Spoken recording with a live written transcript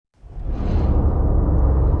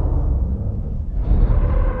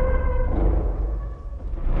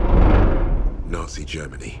Nazi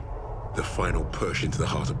Germany. The final push into the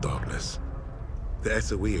heart of darkness. The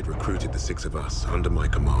SOE had recruited the 6 of us under my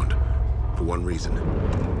command for one reason: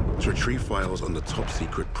 to retrieve files on the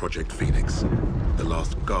top-secret Project Phoenix, the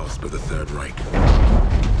last gasp of the Third Reich.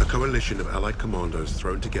 A coalition of Allied commandos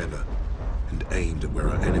thrown together and aimed at where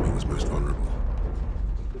our enemy was most vulnerable.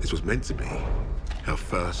 This was meant to be our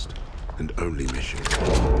first and only mission.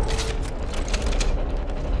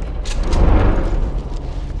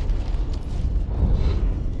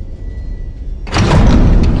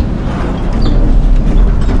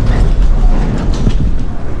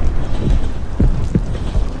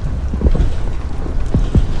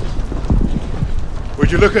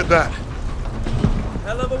 Would you look at that?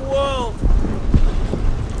 Hell of a world!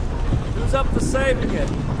 Who's up for saving it?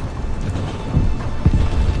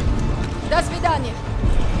 До свидания.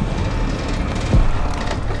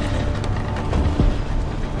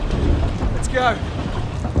 Let's go.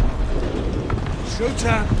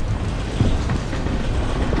 Showtime.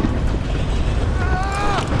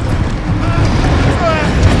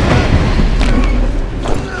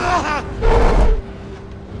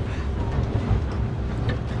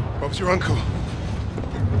 Bob's your uncle.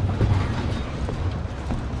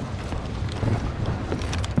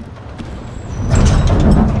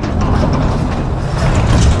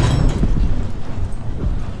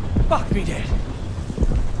 Fuck me dead.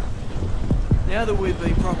 Now that we've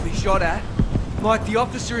been properly shot at, might the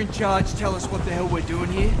officer in charge tell us what the hell we're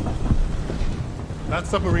doing here? That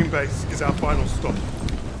submarine base is our final stop.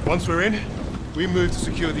 Once we're in, we move to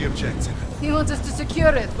secure the objective. You want us to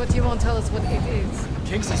secure it, but you won't tell us what it is.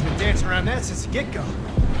 Kingsley's been dancing around that since the get-go.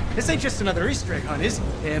 This ain't just another Easter egg hunt, is it?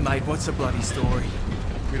 Yeah, mate, what's the bloody story?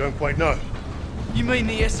 We don't quite know. You mean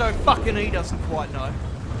the SO fucking E doesn't quite know?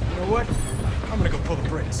 You know what? I'm gonna go pull the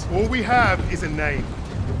bricks. All we have is a name.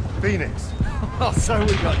 Phoenix. Oh, so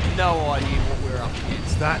we got no idea what we're up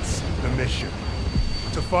against. That's the mission.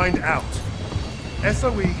 To find out.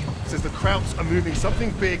 SOE says the Krauts are moving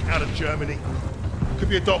something big out of Germany. Could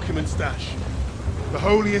be a document stash. The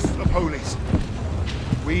holiest of holies.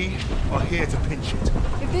 We are here to pinch it.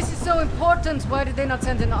 If this is so important, why did they not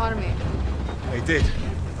send an army? They did.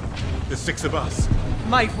 There's 6 of us.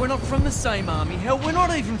 Mate, we're not from the same army. Hell, we're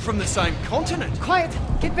not even from the same continent. Quiet!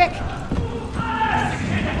 Get back!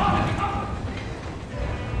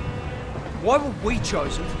 Why were we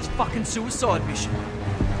chosen for this fucking suicide mission?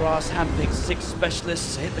 Brass handpicked 6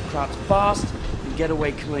 specialists to hit the Krauts fast and get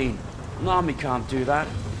away clean. An army can't do that.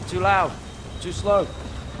 Too loud. Too slow.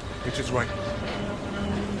 Which is right.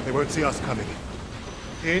 They won't see us coming.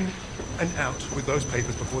 In and out with those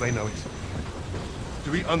papers before they know it.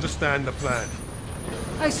 Do we understand the plan?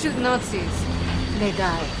 I shoot Nazis. They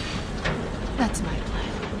die. That's my plan.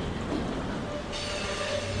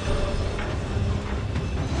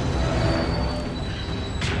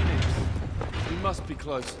 We must be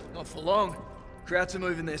close. Not for long. Krauts are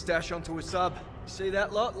moving their stash onto a sub. You see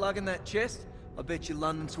that lot lugging that chest? I bet you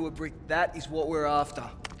London to a brick that is what we're after.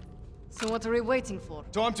 So what are we waiting for?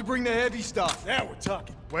 Time to bring the heavy stuff. Now we're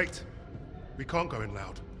talking. Wait. We can't go in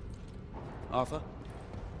loud. Arthur?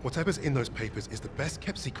 Whatever's in those papers is the best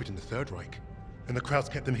kept secret in the Third Reich. And the Krauts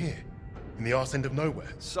kept them here. In the arse end of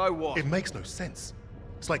nowhere. So what? It makes no sense.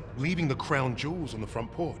 It's like leaving the crown jewels on the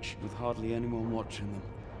front porch. With hardly anyone watching them.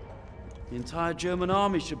 The entire German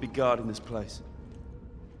army should be guarding this place.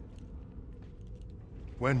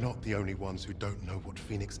 We're not the only ones who don't know what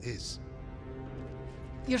Phoenix is.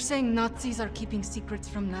 You're saying Nazis are keeping secrets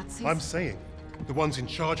from Nazis? I'm saying the ones in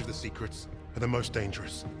charge of the secrets are the most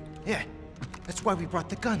dangerous. Yeah, that's why we brought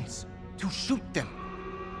the guns. To shoot them.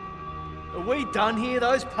 Are we done here?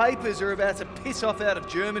 Those papers are about to piss off out of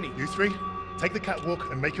Germany. You 3, take the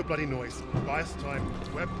catwalk and make your bloody noise. Buy us time.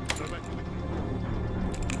 Webb, go back to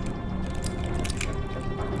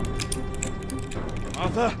the...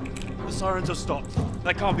 Arthur? The sirens have stopped.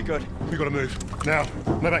 That can't be good. We gotta move. Now.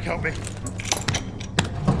 Novak, help me.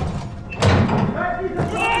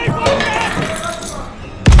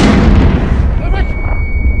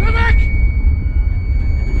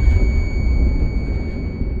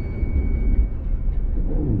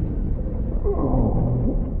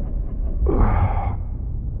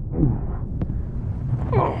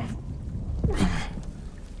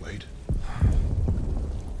 Wait.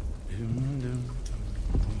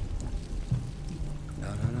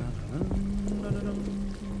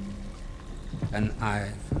 An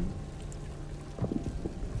iPhone?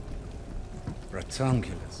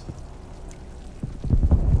 Rectangulars.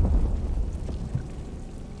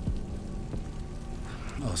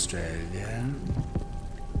 Australia.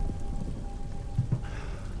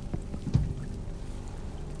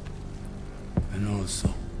 And also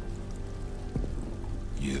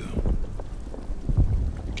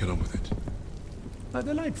How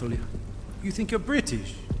delightful. You think you're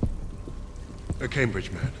British? A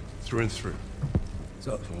Cambridge man, through and through.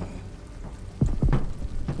 So...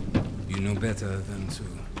 you know better than to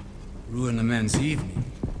ruin a man's evening.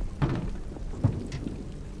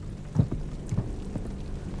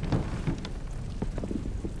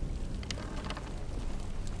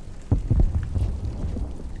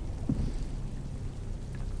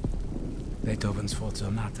 Beethoven's Fourth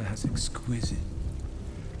Sonata has exquisite,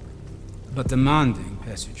 but demanding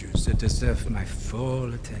passages that deserve my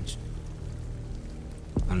full attention.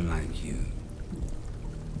 Unlike you.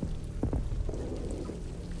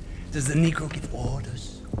 Does the Negro give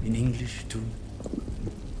orders in English too?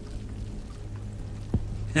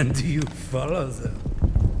 And do you follow them?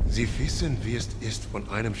 Sie wissen, wie es ist, von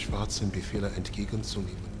einem Schwarzen Befehle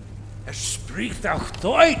entgegenzunehmen. Er spricht auch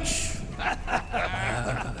Deutsch!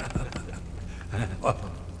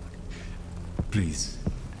 Please,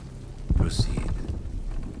 proceed.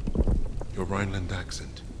 Your Rhineland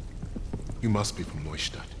accent. You must be from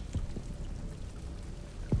Neustadt.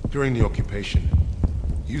 During the occupation,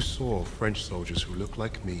 you saw French soldiers who look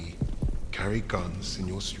like me carry guns in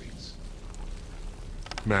your streets.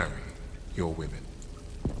 Marry your women.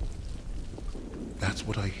 That's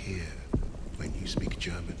what I hear when you speak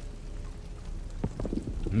German.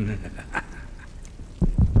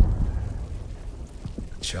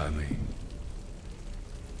 Charming.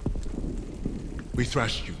 We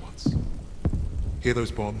thrashed you once. Hear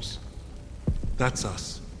those bombs? That's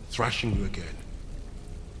us, thrashing you again.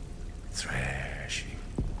 Thrashing.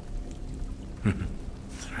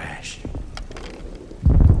 Thrashing.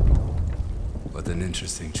 What an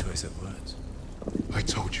interesting choice of words. I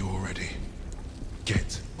told you already.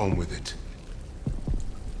 Get on with it.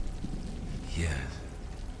 Yes.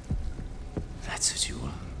 That's what you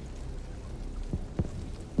want.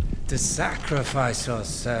 To sacrifice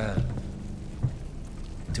yourself.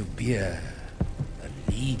 To be a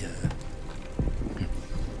leader.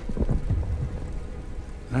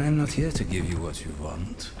 I am not here to give you what you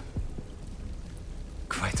want.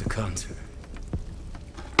 Quite the contrary.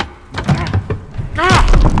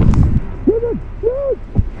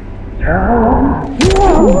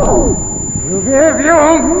 You give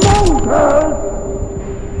your monsters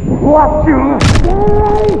what you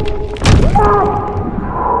say.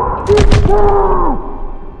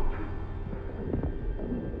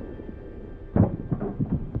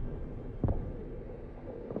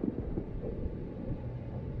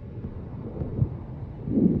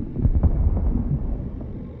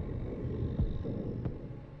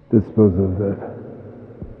 Dispose of that.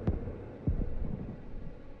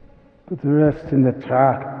 Put the rest in the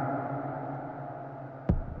truck.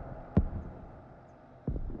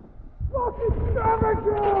 Fucking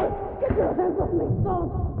savages! Get your hands off me,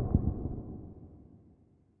 son!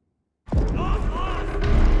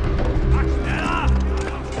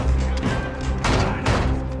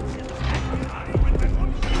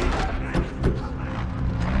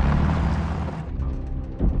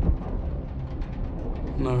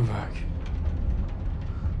 Novak.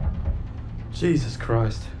 Jesus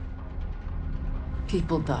Christ.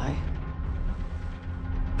 People die.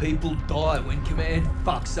 People die when command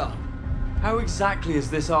fucks up. How exactly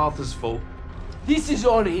is this Arthur's fault? This is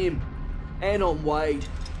on him. And on Wade.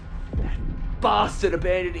 That bastard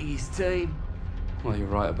abandoning his team. Well, you're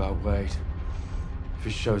right about Wade. If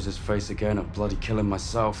he shows his face again, I'll bloody kill him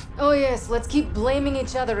myself. Oh yes, let's keep blaming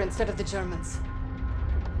each other instead of the Germans.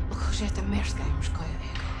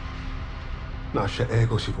 Nasze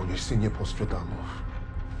ego się po niej nie postradamo.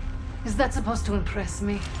 Is that supposed to impress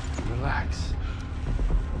me? Relax.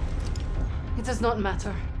 It does not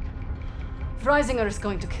matter. Freisinger is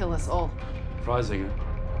going to kill us all. Freisinger?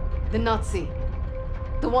 The Nazi.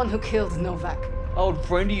 The one who killed Novak. Old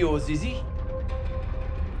friend of yours, is he?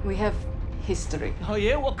 We have history. Oh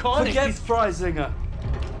yeah? What kind Forget of... Freisinger.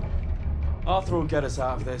 Arthur will get us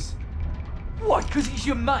out of this. What, because he's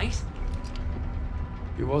your mate?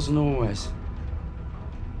 He wasn't always.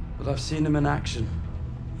 But I've seen him in action.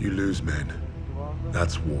 You lose men.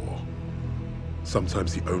 That's war.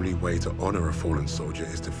 Sometimes the only way to honor a fallen soldier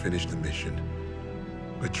is to finish the mission.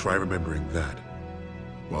 But try remembering that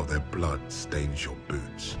while their blood stains your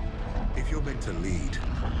boots. If you're meant to lead,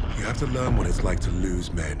 you have to learn what it's like to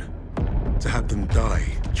lose men. To have them die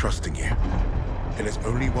trusting you. And there's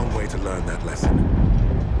only one way to learn that lesson.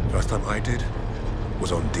 First time I did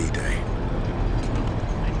was on D-Day.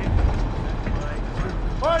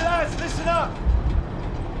 All right, lads, listen up.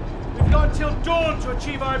 We've got until dawn to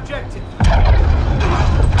achieve our objective.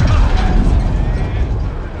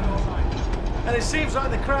 And it seems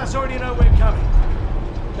like the Krauts already know we're coming.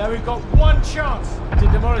 Now we've got one chance to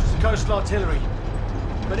demolish the coastal artillery.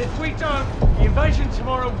 But if we don't, the invasion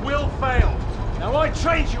tomorrow will fail. Now, I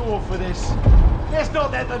trained you all for this. Let's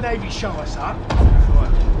not let the Navy show us up.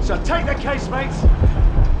 So take the casemates,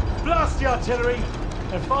 blast the artillery,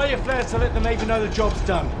 and fire your flares to let the Navy know the job's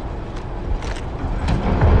done.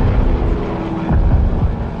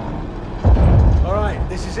 All right,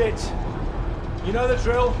 this is it. You know the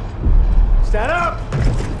drill. Stand up!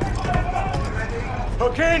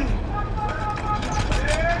 Hook in!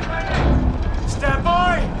 Stand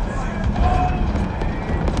by!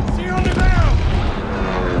 See you on the ground!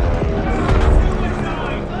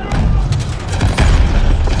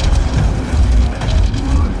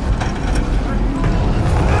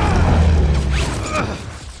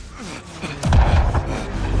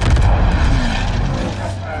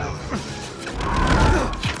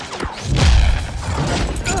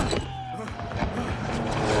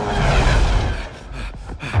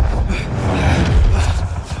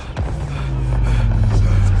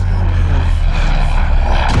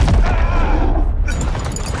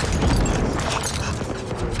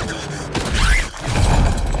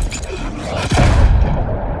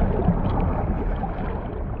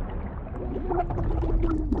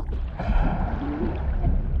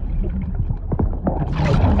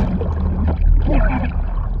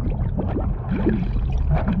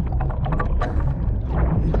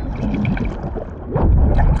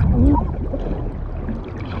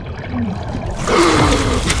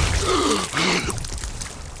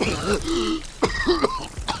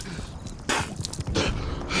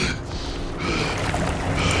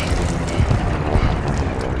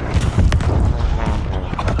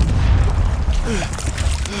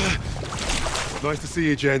 Nice to see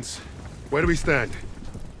you, gents. Where do we stand?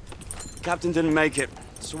 Captain didn't make it,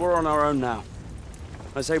 so we're on our own now.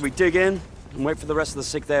 I say we dig in and wait for the rest of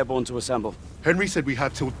the 6th Airborne to assemble. Henry said we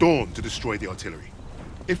have till dawn to destroy the artillery.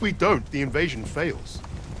 If we don't, the invasion fails.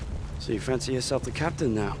 So you fancy yourself the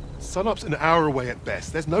captain now? Sunup's an hour away at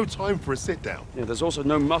best. There's no time for a sit-down. Yeah, there's also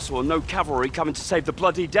no muscle and no cavalry coming to save the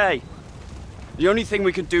bloody day. The only thing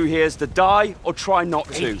we can do here is to die or try not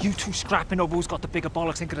to. Hey, you two scrapping over who's got the bigger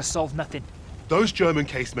bollocks ain't gonna solve nothing. Those German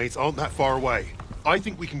casemates aren't that far away. I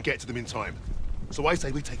think we can get to them in time. So I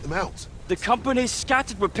say we take them out. The company's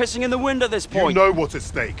scattered. We're pissing in the wind at this point. You know what's at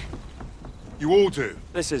stake. You all do.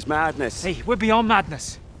 This is madness. Hey, we're beyond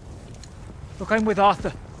madness. Look, I'm with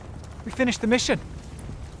Arthur. We finished the mission.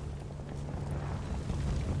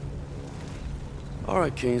 All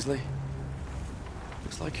right, Kingsley.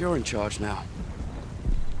 Looks like you're in charge now.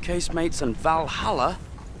 Casemates and Valhalla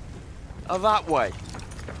are that way.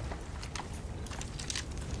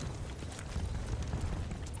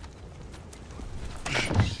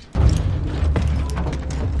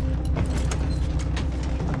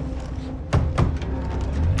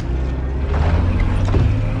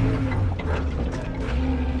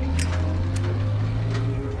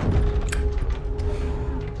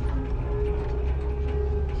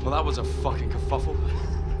 Well, that was a fucking kerfuffle.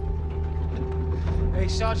 Hey,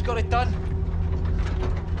 Sarge got it done.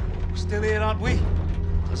 We're still here, aren't we?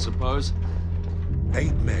 I suppose.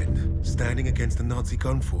 8 men standing against the Nazi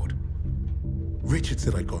gun fort. Richard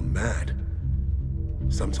said I'd gone mad.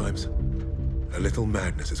 Sometimes, a little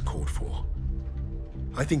madness is called for.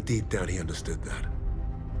 I think deep down he understood that.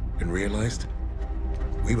 And realized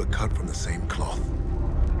we were cut from the same cloth.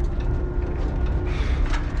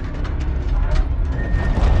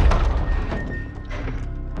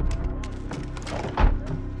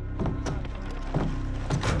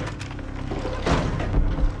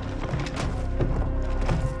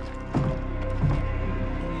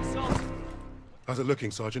 How's it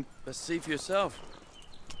looking, Sergeant? Best see for yourself.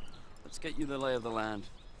 Let's get you the lay of the land.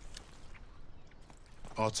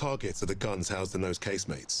 Our targets are the guns housed in those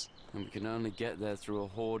casemates. And we can only get there through a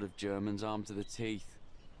horde of Germans armed to the teeth.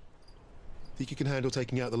 Think you can handle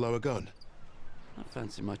taking out the lower gun? I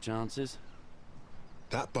fancy my chances.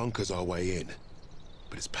 That bunker's our way in,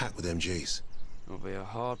 but it's packed with MGs. It'll be a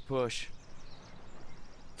hard push.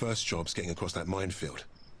 First job's getting across that minefield.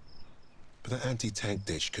 But that anti-tank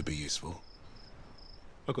ditch could be useful.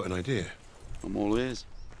 I've got an idea. I'm all ears.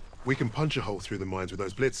 We can punch a hole through the mines with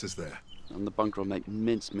those blitzers there. And the bunker will make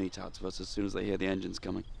mincemeat out of us as soon as they hear the engines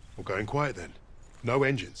coming. We're going quiet then. No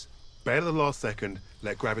engines. Bail at the last second,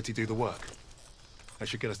 let gravity do the work. That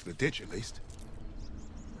should get us to the ditch at least.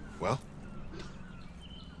 Well?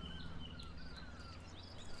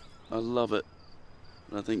 I love it.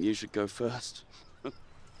 And I think you should go first.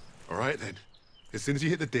 All right then. As soon as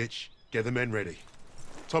you hit the ditch, get the men ready.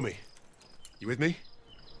 Tommy, you with me?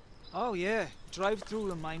 Oh, yeah. Drive through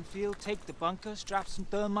the minefield, take the bunker, strap some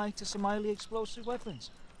thermite to some highly explosive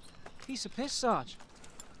weapons. Piece of piss, Sarge.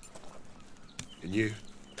 And you?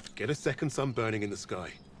 Get a second sun burning in the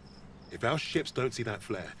sky. If our ships don't see that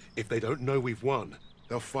flare, if they don't know we've won,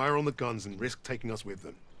 they'll fire on the guns and risk taking us with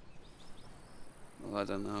them. Well, I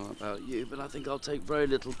don't know about you, but I think I'll take very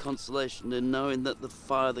little consolation in knowing that the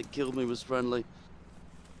fire that killed me was friendly.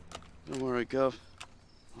 Don't worry, Gov.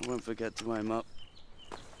 I won't forget to aim up.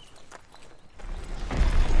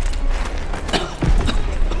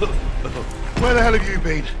 Where the hell have you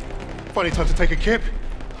been? Funny time to take a kip.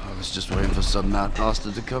 I was just waiting for some mad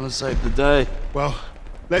bastard to come and save the day. Well,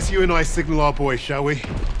 let's you and I signal our boys, shall we?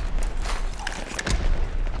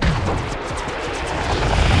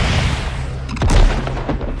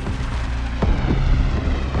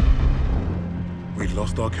 We'd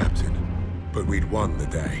lost our captain, but we'd won the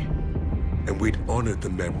day. And we'd honored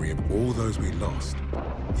the memory of all those we lost,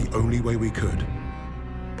 the only way we could,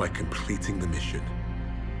 by completing the mission.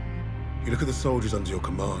 You look at the soldiers under your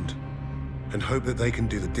command, and hope that they can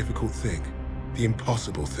do the difficult thing, the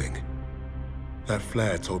impossible thing. That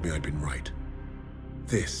flare told me I'd been right.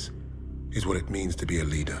 This is what it means to be a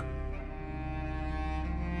leader.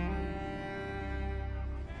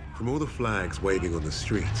 From all the flags waving on the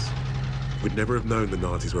streets, we'd never have known the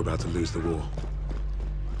Nazis were about to lose the war.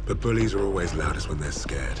 But bullies are always loudest when they're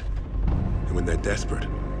scared. And when they're desperate,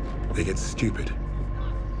 they get stupid.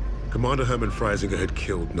 Commander Hermann Freisinger had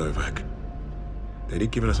killed Novak. Then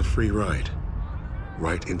he'd given us a free ride,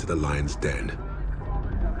 right into the lion's den.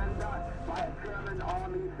 German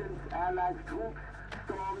army since Allied troops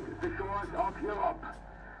stormed the shores of Europe.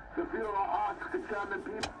 The Führer asked the German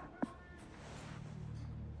people.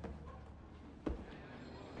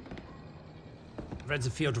 Read the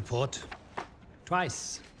field report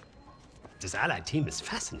twice. This Allied team is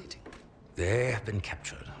fascinating. They have been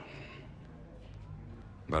captured.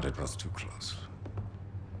 But it was too close.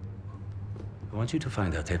 I want you to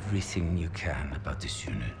find out everything you can about this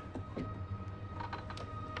unit.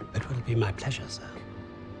 It will be my pleasure, sir.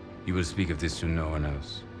 You will speak of this to no one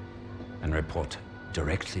else, and report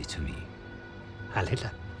directly to me. Heil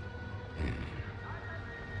Hitler.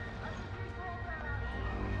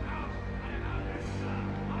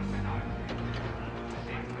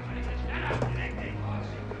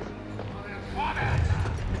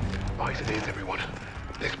 Right it is, everyone.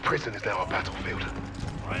 This prison is now a battlefield.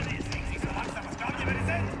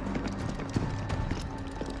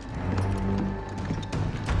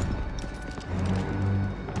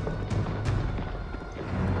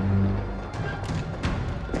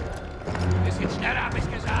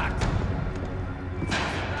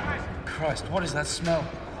 Christ, what is that smell?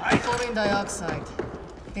 Chlorine dioxide.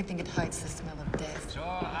 They think it hides the smell of death. So,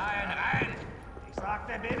 rein! Ich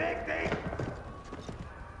sagte, beweg dich!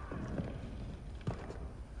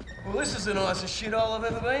 Well, this is the nicest shithole I've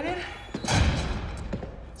ever been in.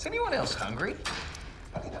 Is anyone else hungry?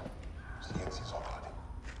 Da,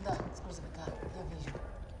 scusa, Becca. Io viso.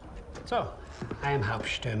 So, I am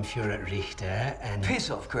Hauptsturmführer Richter, and...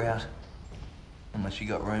 Piss off, crowd. Unless you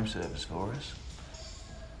got room service for us.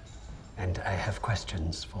 And I have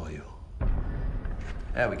questions for you.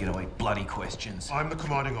 How are we gonna eat bloody questions? I'm the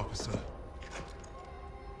commanding officer.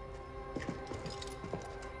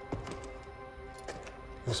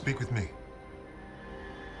 You'll speak with me.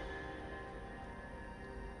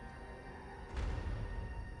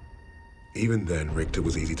 Even then, Richter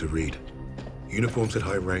was easy to read. Uniform said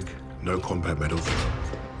high rank, no combat medals.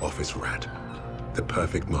 Office rat. The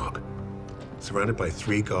perfect mark. Surrounded by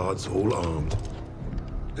 3 guards, all armed,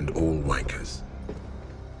 and all wankers.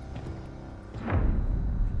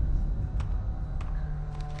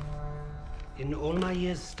 In all my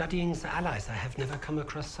years studying the Allies, I have never come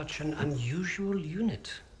across such an unusual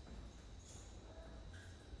unit.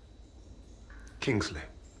 Kingsley.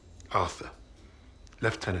 Arthur.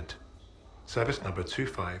 Lieutenant. Service number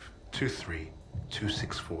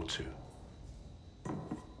 25232642.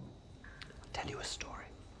 Tell you a story.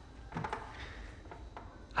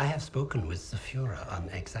 I have spoken with the Führer on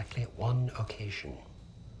exactly one occasion.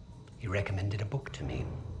 He recommended a book to me.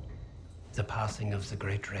 The Passing of the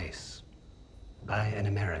Great Race. By an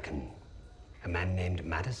American. A man named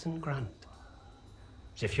Madison Grant.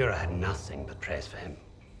 The Führer had nothing but praise for him.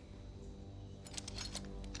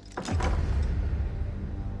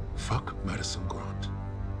 Fuck Madison Grant.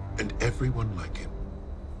 And everyone like him.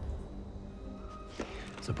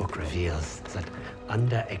 The book reveals that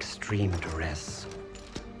under extreme duress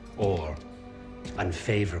or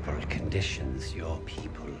unfavorable conditions, your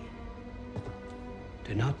people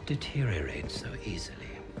do not deteriorate so easily.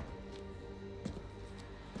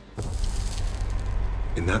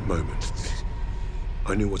 In that moment,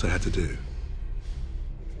 I knew what I had to do.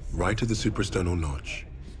 Right at the suprasternal notch,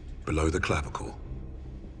 below the clavicle.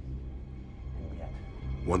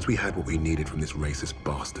 once we had what we needed from this racist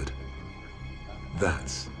bastard,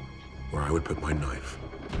 that's where I would put my knife.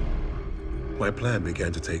 My plan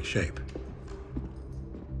began to take shape.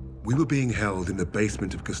 We were being held in the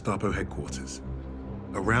basement of Gestapo headquarters.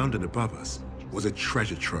 Around and above us was a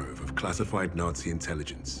treasure trove of classified Nazi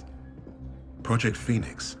intelligence. Project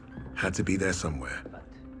Phoenix had to be there somewhere,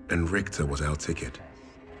 and Richter was our ticket.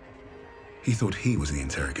 He thought he was the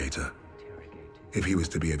interrogator. If he was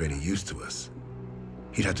to be of any use to us,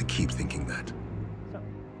 he'd have to keep thinking that.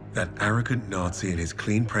 That arrogant Nazi in his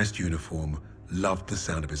clean-pressed uniform loved the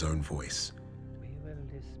sound of his own voice.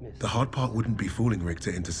 The hard part wouldn't be fooling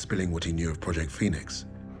Richter into spilling what he knew of Project Phoenix.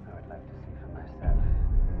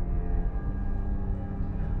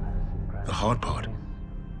 The hard part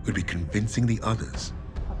would be convincing the others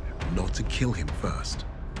not to kill him first.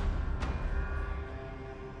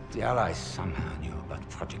 The Allies somehow knew about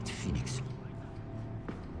Project Phoenix.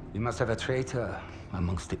 You must have a traitor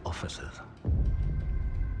amongst the officers.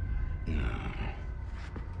 No.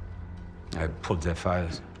 I pulled their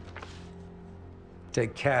files.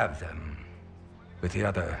 Take care of them with the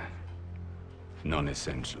other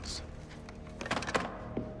non-essentials.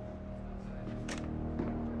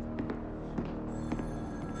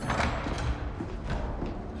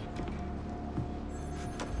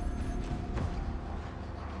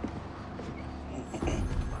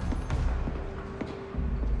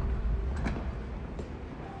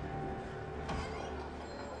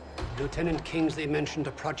 Lieutenant Kingsley mentioned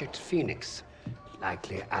a Project Phoenix.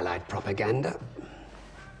 Likely Allied propaganda.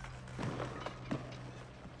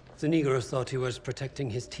 The Negro thought he was protecting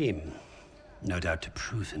his team. No doubt to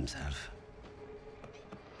prove himself.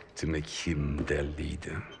 To make him their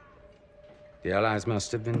leader. The Allies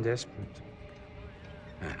must have been desperate.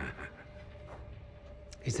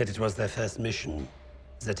 He said it was their first mission,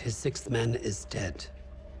 that his sixth man is dead.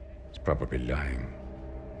 He's probably lying.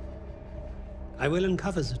 I will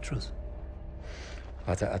uncover the truth.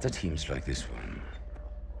 Are there other teams like this one?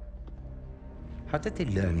 How did they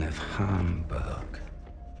learn of Hamburg?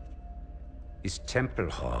 Is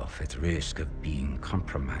Tempelhof at risk of being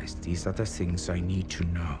compromised? These are the things I need to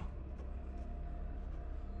know.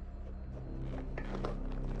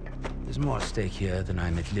 There's more at stake here than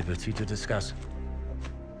I'm at liberty to discuss.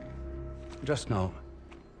 Just know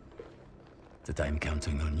that I'm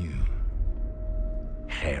counting on you,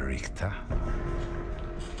 Herr Richter.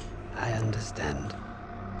 I understand.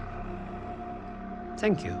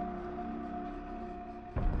 Thank you.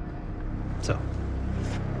 So.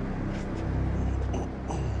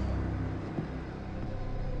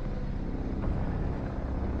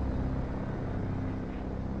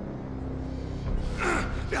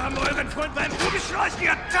 Wir haben euren Freund beim Rumschleichen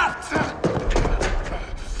ertappt!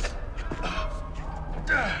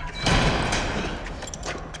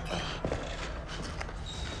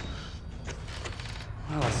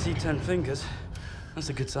 Well, I see 10 fingers. That's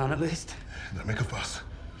a good sign, at least. Don't make a fuss.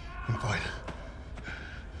 I'm fine.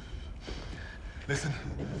 Listen.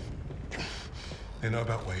 They know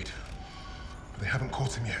about Wade, but they haven't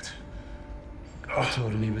caught him yet. You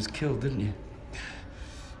told him he was killed, didn't you?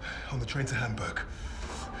 On the train to Hamburg.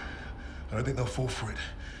 I don't think they'll fall for it,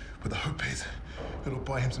 but the hope is it'll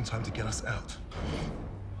buy him some time to get us out.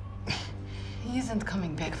 He isn't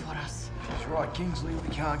coming back for us. That's right, Kingsley. We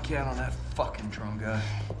can't count on that fucking Drongo.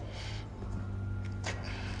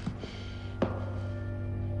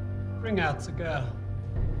 Bring out the girl.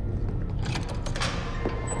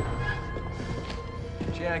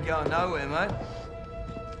 She ain't going nowhere, mate.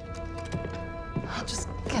 I'll just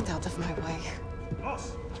get out of my way.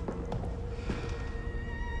 Boss!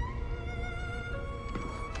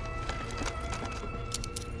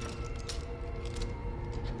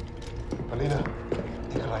 Alina,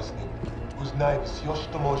 играй с ним. Узнай все,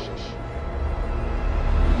 что можешь.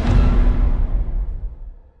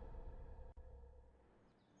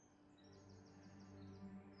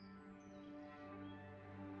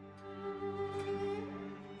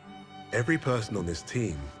 Every person on this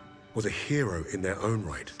team was a hero in their own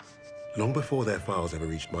right, long before their files ever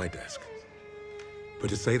reached my desk. But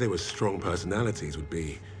to say they were strong personalities would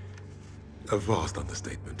be a vast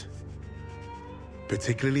understatement.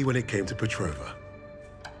 Particularly when it came to Petrova.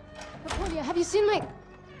 Napoleon, have you seen my...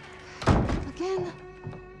 Again?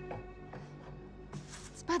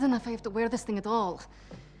 It's bad enough I have to wear this thing at all.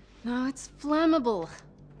 Now it's flammable.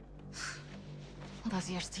 All those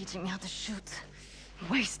years teaching me how to shoot.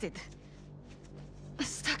 Wasted.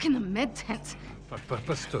 Stuck in a med tent.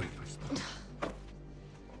 Постой.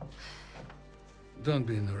 Don't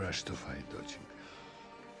be in a rush to fight, доченька.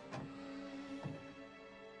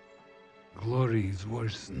 Glory is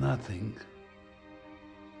worth nothing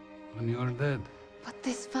when you're dead. But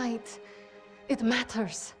this fight, it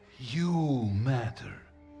matters. You matter.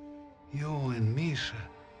 You and Misha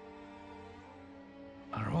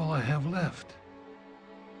are all I have left.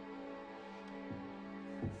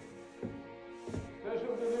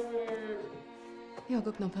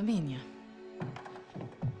 Jogok no pamięcia.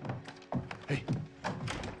 Hey,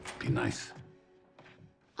 be nice.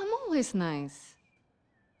 I'm always nice.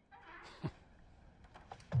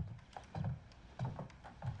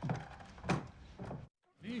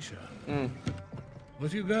 Misha,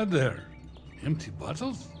 what you got there? Empty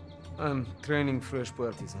bottles? I'm training fresh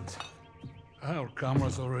partisans. Our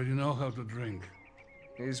comrades already know how to drink.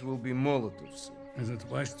 These will be Molotovs. Is it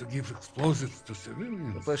wise to give explosives to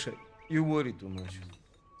civilians? Pasha, you worry too much.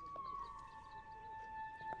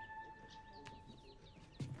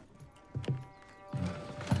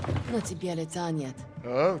 На тебе лица нет.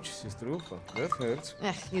 Ouch, сеструха, that hurts.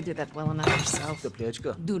 You did that well enough yourself.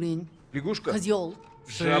 Топлячка. Дурень. Лягушка. Козёл.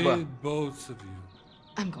 Жаба. Say it, both of you.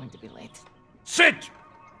 I'm going to be late. Sit!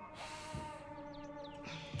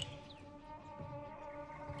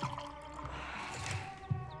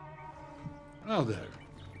 Now there.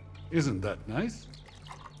 Isn't that nice?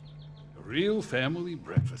 A real family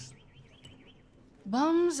breakfast.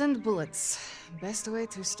 Bombs and bullets. Best way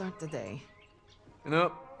to start the day. You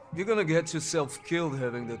know, you're gonna get yourself killed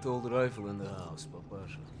having that old rifle in the house,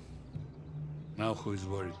 Papasha. Now who is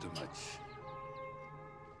worried too much?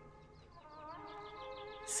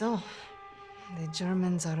 So, the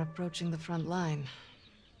Germans are approaching the front line.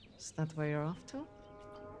 Is that where you're off to?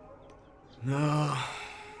 No,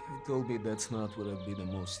 he told me that's not where I'd be the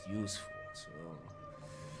most useful, so...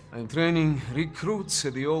 I'm training recruits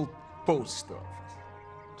at the old post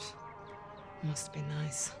office. Must be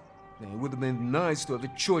nice. It would have been nice to have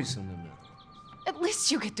a choice in the matter. At least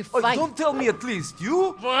you get to Oh, fight. don't tell me at least,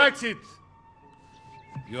 you? Watch it!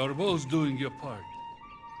 You're both doing your part.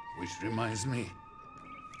 Which reminds me,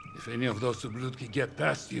 if any of those Ublutki get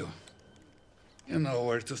past you, you know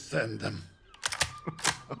where to send them.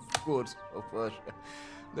 Of course, Papasha.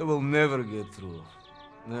 They will never get through.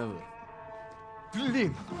 Never.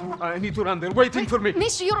 Blin! I need to run. They're waiting for me.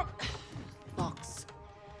 Misha, you're... Box.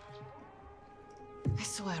 I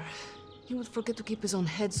swear, he would forget to keep his own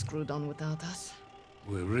head screwed on without us.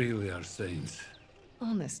 We really are saints.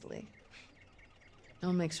 Honestly.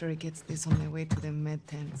 I'll make sure he gets this on the way to the med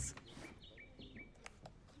tents.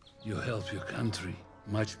 You help your country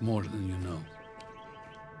much more than you know.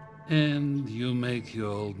 And you make your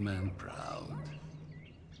old man proud.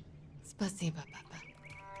 Спасибо, Papa.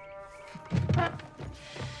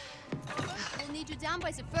 We'll need you down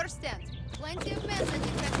by the first stand. Plenty of men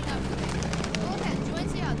sending catching up today. Go ahead, join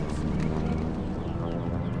the others.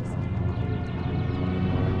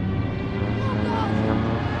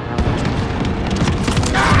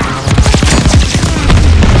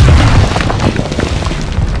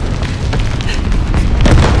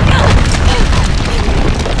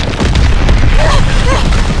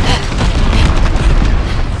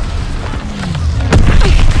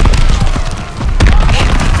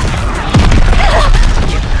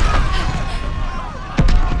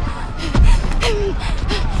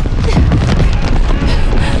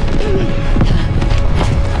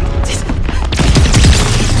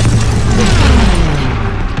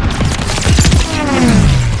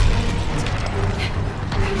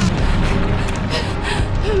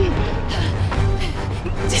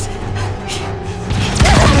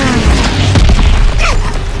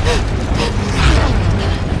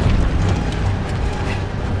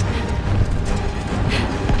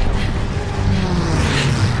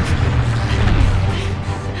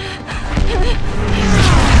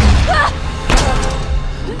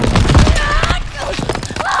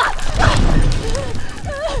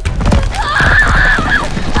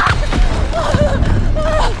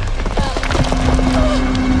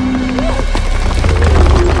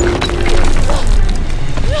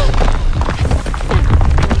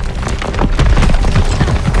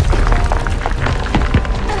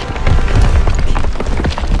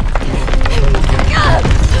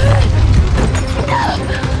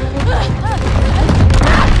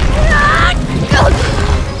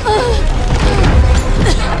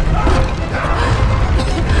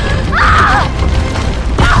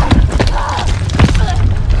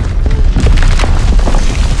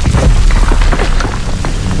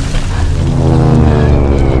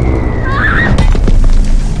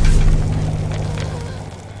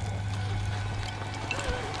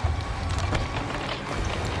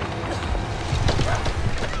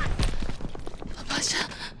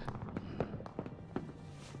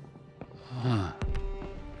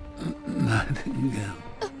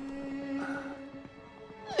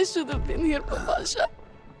 should have been here, Papasha.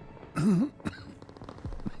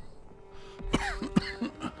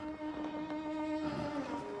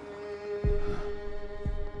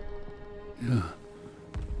 Yeah.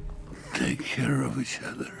 Take care of each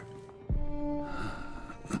other.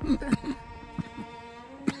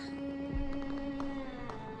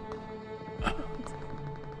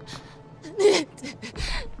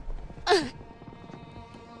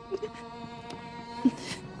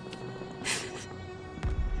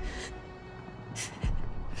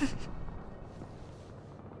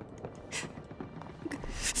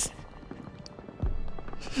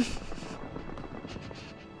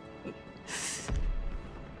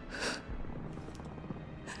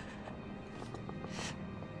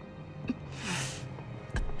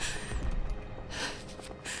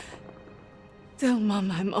 Tell Mom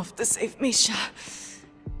I'm off to save Misha.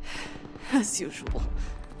 As usual.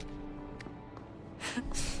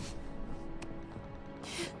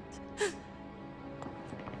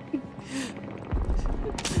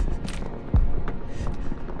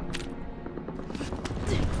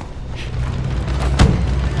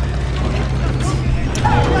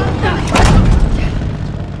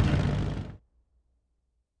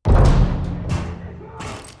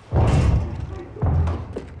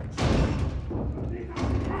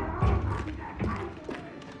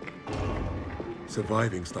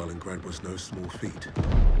 Surviving Stalingrad was no small feat.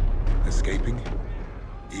 Escaping,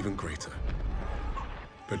 even greater.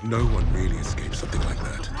 But no one really escaped something like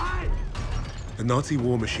that. The Nazi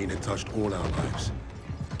war machine had touched all our lives,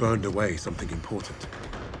 burned away something important.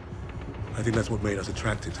 I think that's what made us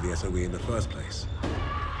attracted to the SOE in the first place.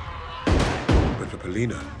 But for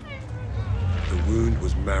Polina, the wound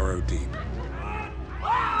was marrow deep.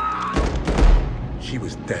 She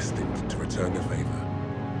was destined to return the favor.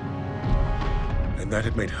 And that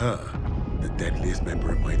had made her the deadliest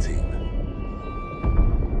member of my team.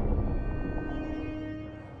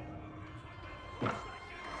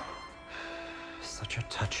 Such a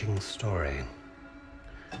touching story.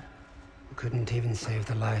 You couldn't even save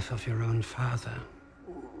the life of your own father.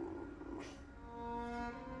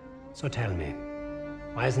 So tell me,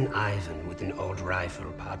 why isn't Ivan with an old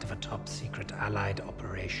rifle part of a top-secret Allied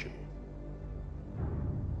operation?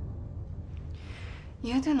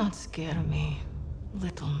 You do not scare me,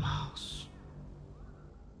 little mouse.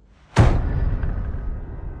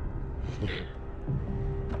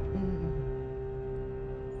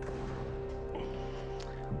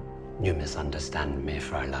 You misunderstand me,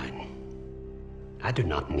 Fräulein. I do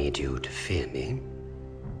not need you to fear me.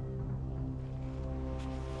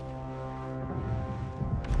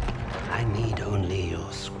 I need only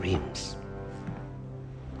your screams.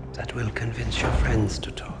 That will convince your friends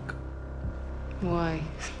to talk. Why?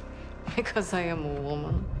 Because I am a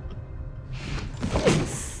woman.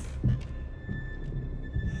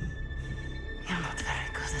 You're not very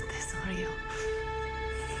good at this, are you?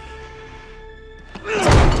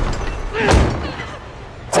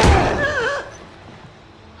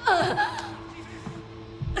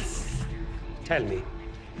 Tell me,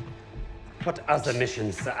 what other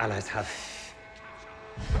missions the Allies have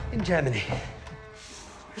in Germany?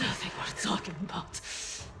 Nothing worth talking about.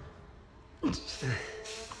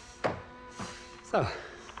 So,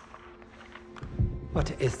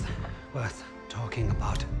 what is worth talking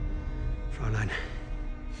about, Fräulein?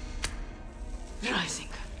 Rising.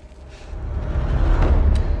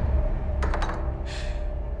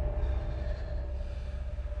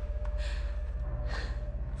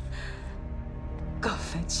 Go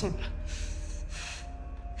fetch him.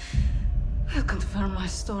 We'll confirm my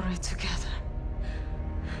story together.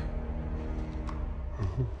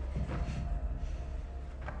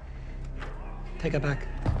 Take her back.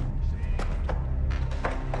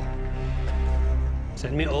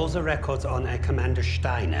 Send me all the records on a Commander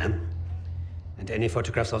Steiner and any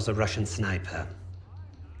photographs of the Russian sniper.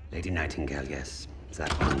 Lady Nightingale, yes,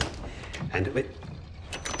 that one. And wait.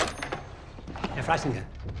 Herr Freisinger,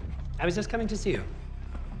 I was just coming to see you.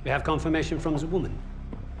 We have confirmation from the woman.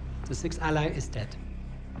 The sixth ally is dead.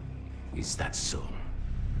 Is that so?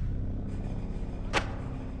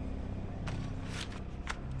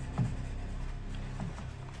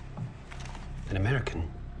 An American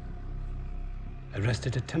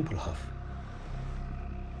arrested at Tempelhof,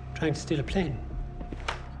 trying to steal a plane.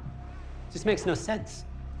 This makes no sense.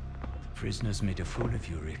 The prisoners made a fool of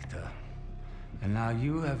you, Richter. And now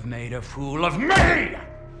you have made a fool of me!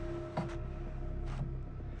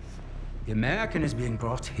 The American is being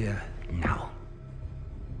brought here now.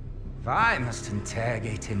 If I must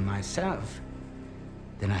interrogate him myself,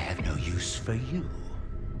 then I have no use for you.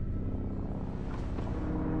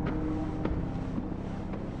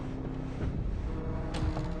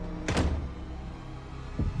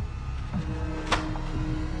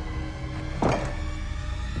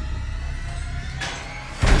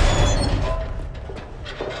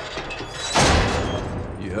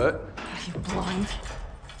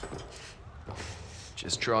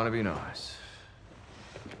 trying to be nice.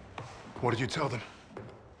 What did you tell them?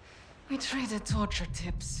 We traded torture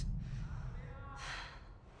tips.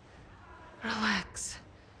 Relax.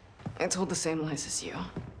 I told the same lies as you.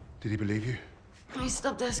 Did he believe you? He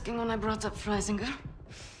stopped asking when I brought up Freisinger.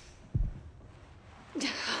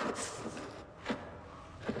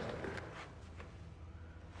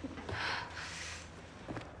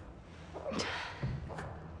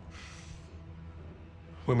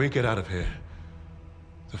 When we get out of here,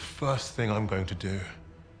 the first thing I'm going to do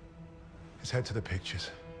is head to the pictures.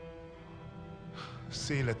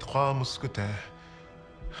 See Les Trois Mousquetaires.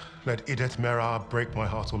 Let Edith Merard break my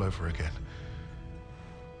heart all over again.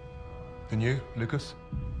 And you, Lucas?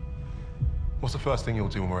 What's the first thing you'll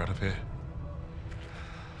do when we're out of here?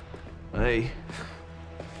 Hey.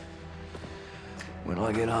 When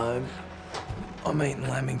I get home, I'm eating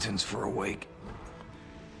Lamingtons for a week.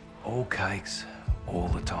 All cakes, all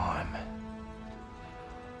the time.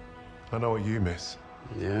 I know what you miss.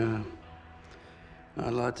 Yeah.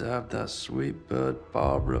 I'd like to have that sweet bird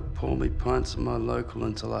Barbara pour me pints of my local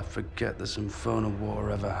until I forget this infernal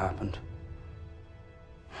war ever happened.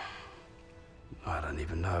 I don't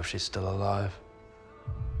even know if she's still alive.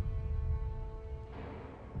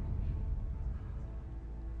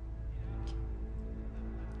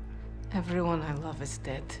 Everyone I love is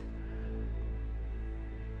dead.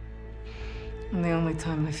 And the only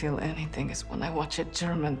time I feel anything is when I watch a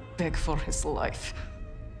German beg for his life.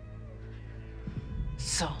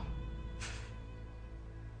 So,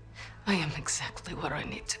 I am exactly where I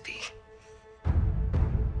need to be.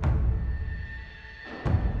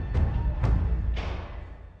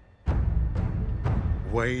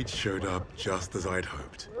 Wade showed up just as I'd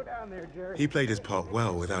hoped. He played his part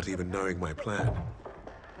well without even knowing my plan.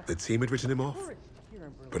 The team had written him off,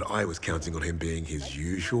 but I was counting on him being his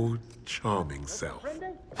usual charming self.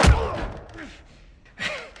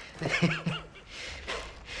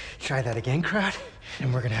 Try that again, crowd,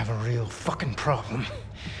 and we're gonna have a real fucking problem.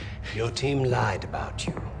 Your team lied about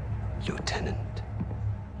you, Lieutenant.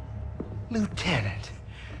 Lieutenant?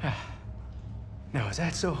 Now, is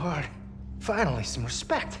that so hard? Finally, some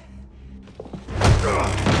respect.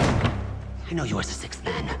 I know you as the sixth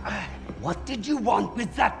man. What did you want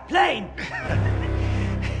with that plane?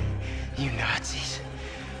 You Nazis.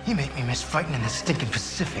 You make me miss fighting in the stinking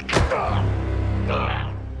Pacific.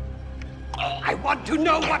 I want to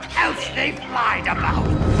know what else they've lied about.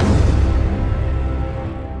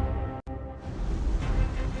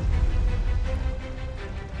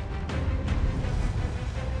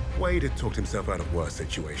 Wade had talked himself out of worse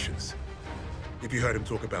situations. If you heard him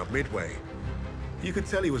talk about Midway, you could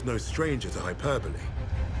tell he was no stranger to hyperbole.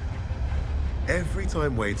 Every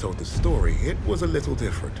time Wade told the story, it was a little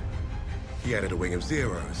different. He added a wing of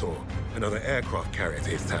Zeros or another aircraft carrier to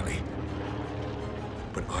his tally.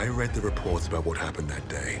 But I read the reports about what happened that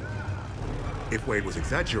day. If Wade was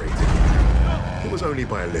exaggerating, it was only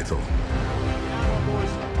by a little.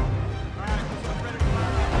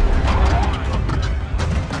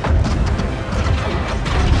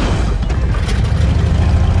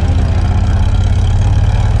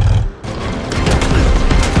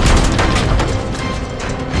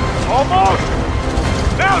 Almost!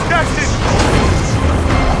 Now, Jackson!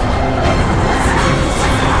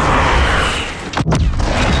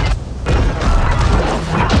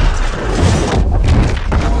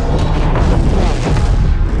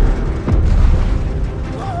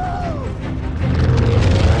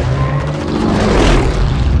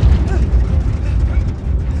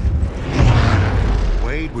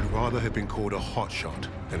 Wade would rather have been called a hotshot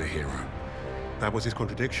than a hero. That was his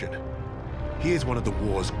contradiction. He is one of the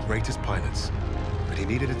war's greatest pilots, but he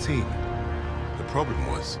needed a team. The problem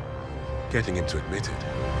was getting him to admit it.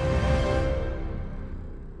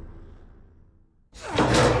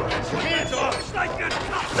 Hands off! It's like good.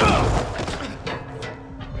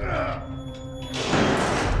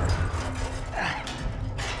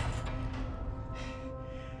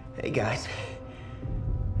 Hey, guys.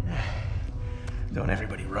 Don't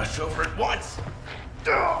everybody rush over at once.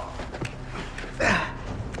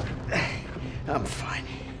 I'm fine.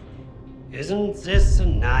 Isn't this a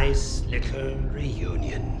nice little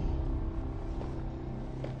reunion?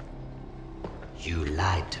 You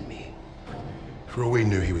lied to me. For all we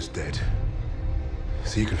knew, he was dead.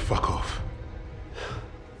 So you can fuck off.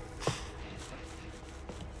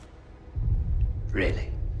 Really?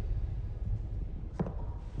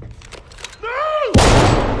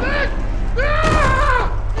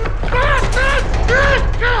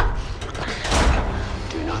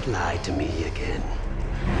 Do not lie to me again.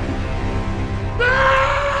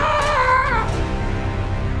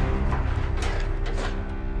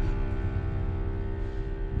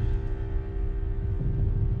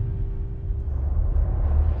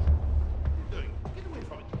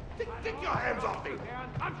 Keep your hands off me!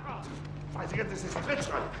 Weisiger, this is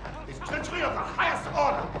treachery. It's treachery of the highest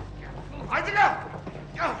order. Weisiger!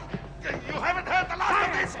 You haven't heard the last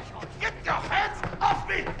of this! Get your hands off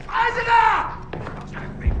me! Weisiger!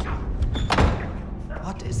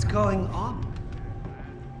 What is going on?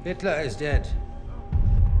 Hitler is dead.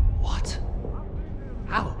 What?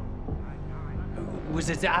 How?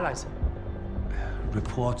 Was it the Allies?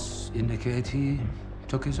 Reports indicate he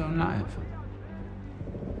took his own life.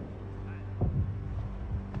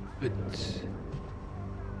 But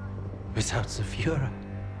without the Führer,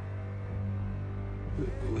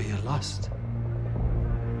 we are lost.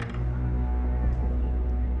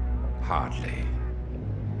 Hardly.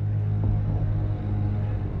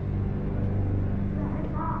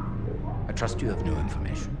 I trust you have new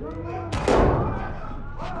information.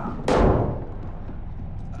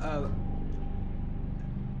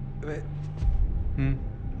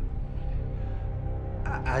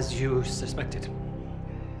 As you suspected,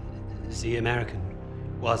 the American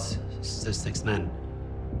was the sixth man.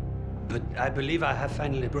 But I believe I have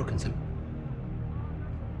finally broken them.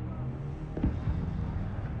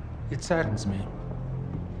 It saddens me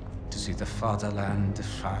to see the fatherland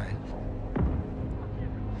defiled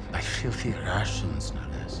by filthy Russians, no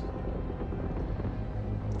less.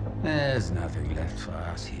 There's nothing left for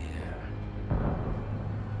us here.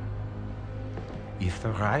 If the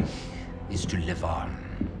Reich is to live on,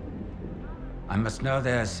 I must know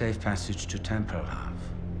there's safe passage to Tempelhof.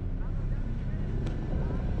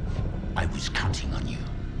 I was counting on you,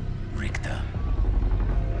 Richter.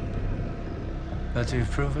 But you've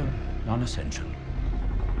proven non-essential.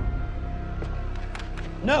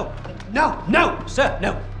 No, sir,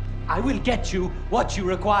 no. I will get you what you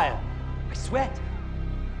require. I swear it.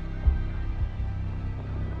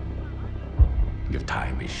 Your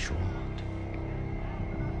time is short.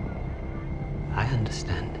 I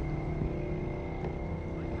understand.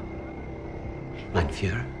 Mein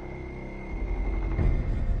Führer.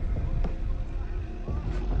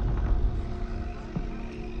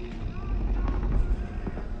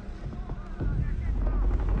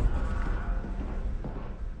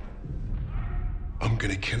 I'm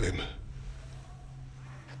gonna kill him.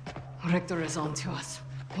 Richter is on to us.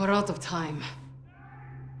 We're out of time.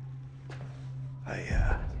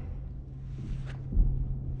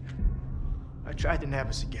 I tried to nab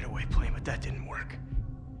us a getaway plane, but that didn't work.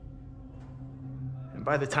 And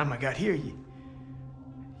by the time I got here,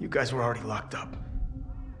 you guys were already locked up.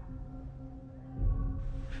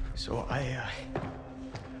 So I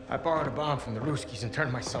borrowed a bomb from the Ruskies and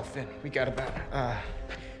turned myself in. We got about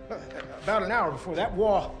an hour before that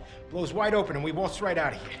wall blows wide open and we waltz right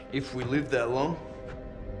out of here. If we live that long?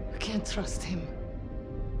 We can't trust him.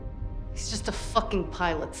 He's just a fucking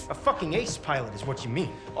pilot. A fucking ace pilot is what you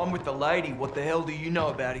mean. I'm with the lady. What the hell do you know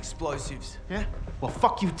about explosives? Yeah? Well,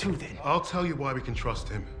 fuck you too, then. I'll tell you why we can trust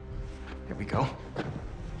him. Here we go.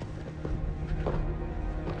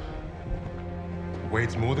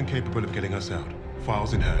 Wade's more than capable of getting us out.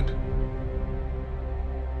 Files in hand.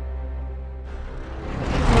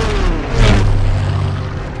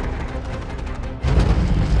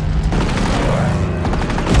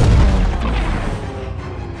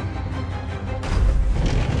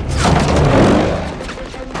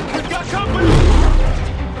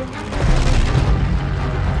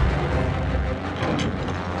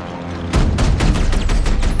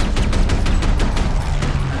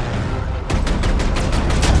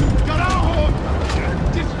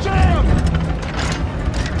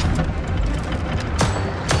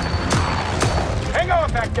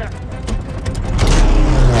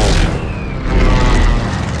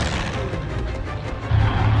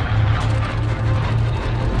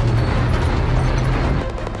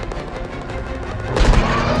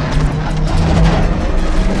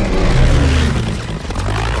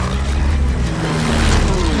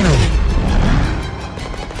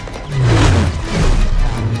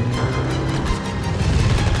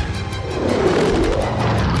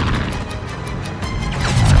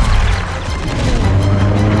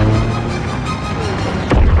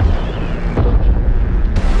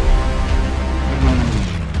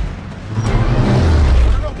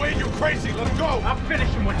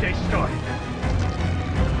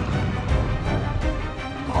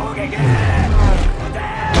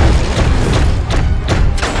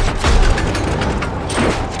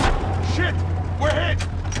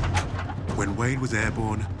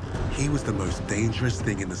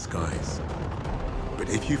 Thing in the skies. But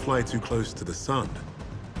if you fly too close to the sun,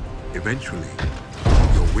 eventually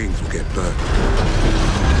your wings will get burnt.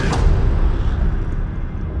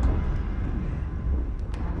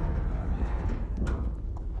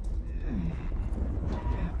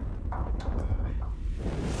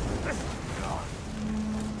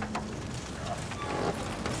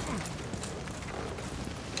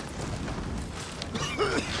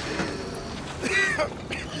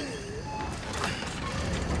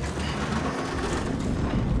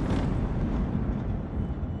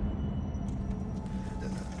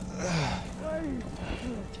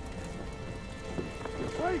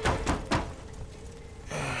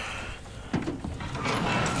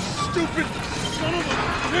 stupid son of a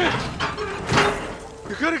bitch!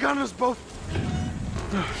 You could have gotten us both.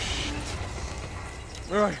 Oh,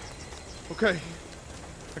 shit. All right. Okay.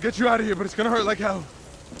 I'll get you out of here, but it's gonna hurt like hell.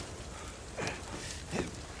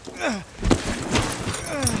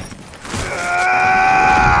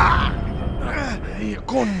 Hey,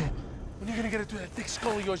 Coño. When are you gonna get it through that thick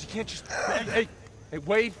skull of yours? You can't just... Hey,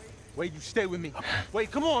 Wade. Wade, you stay with me.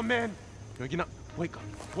 Wade, come on, man. No, you're not... Wake up.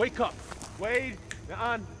 Wake up. Wade.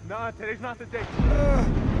 Nah, today's not the day.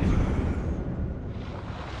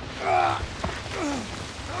 I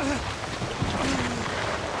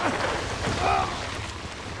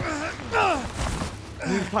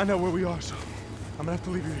need to find out where we are, so I'm gonna have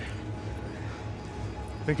to leave you here.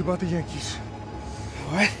 Think about the Yankees.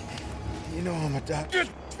 What? You know I'm a doctor.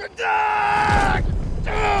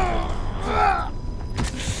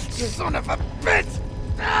 Son of a bitch!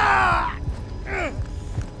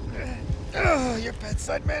 Your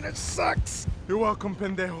bedside manner sucks. You're welcome,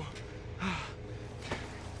 pendejo.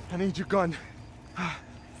 I need your gun.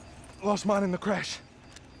 Lost mine in the crash.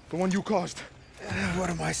 The one you caused. What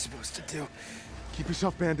am I supposed to do? Keep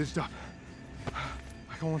yourself bandaged up. I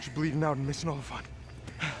don't want you bleeding out and missing all the fun.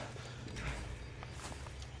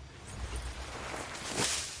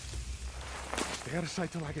 Stay out of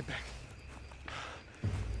sight till I get back.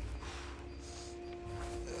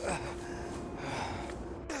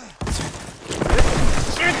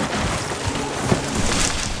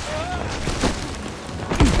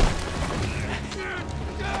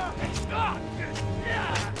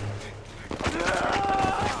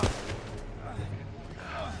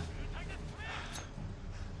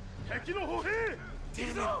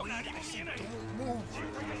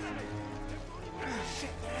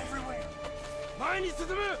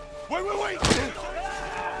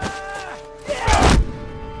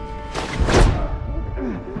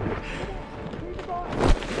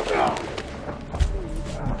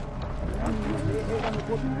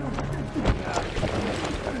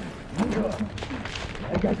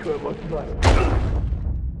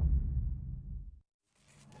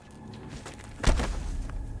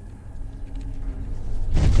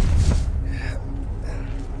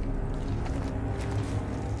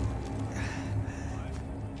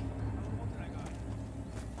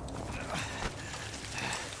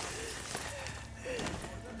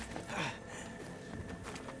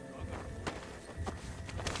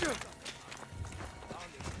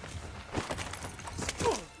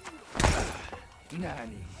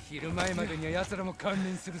何、昼前までには奴らも観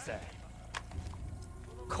念するさ。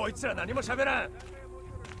こいつら何も喋らん。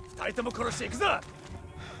二人とも殺していくぞ。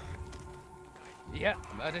いや、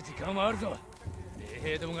まだ時間はあるぞ。衛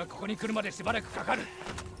兵どもがここに来るまでしばらくかかる。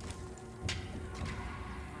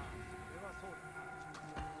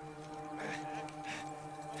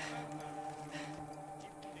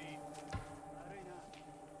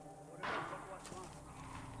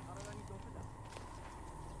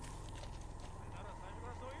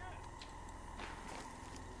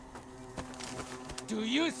Do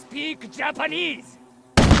you speak Japanese?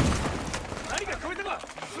 何が聞こえたか？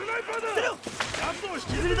スナイパーだ！捨てろ！ガスを引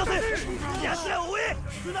きずり出せ！奴らを追え！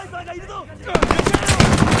スナイパーがいるぞ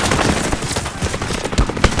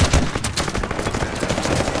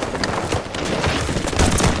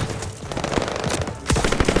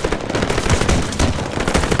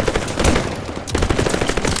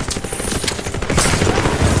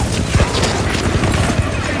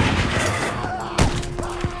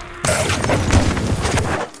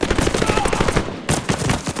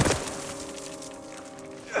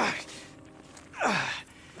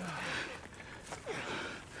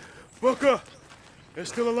！They're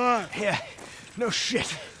still alive. Yeah, no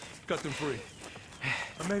shit. Cut them free.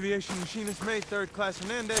 I'm aviation machinist mate, third class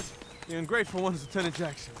Hernandez. The ungrateful one is Lieutenant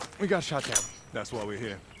Jackson. We got shot down. That's why we're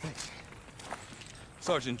here. Thanks.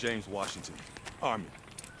 Sergeant James Washington, Army,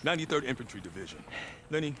 93rd Infantry Division.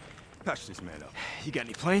 Lenny, patch this man up. You got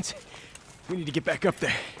any planes? We need to get back up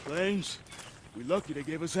there. Planes? We lucky they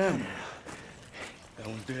gave us ammo. That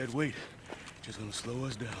one's dead weight. Just gonna slow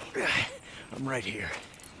us down. I'm right here.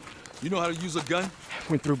 You know how to use a gun?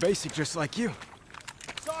 Went through basic just like you.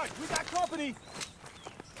 Sarge, we got company!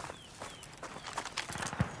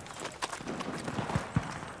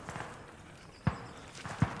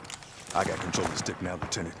 I got control of the stick now,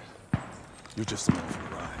 Lieutenant. You're just along for the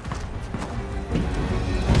ride.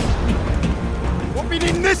 Won't be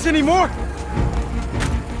needing this anymore!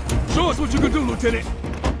 Show us what you can do, Lieutenant!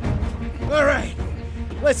 All right,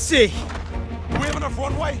 let's see. Do we have enough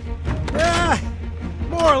runway?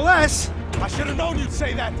 More or less. I should have known you'd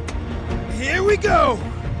say that. Here we go.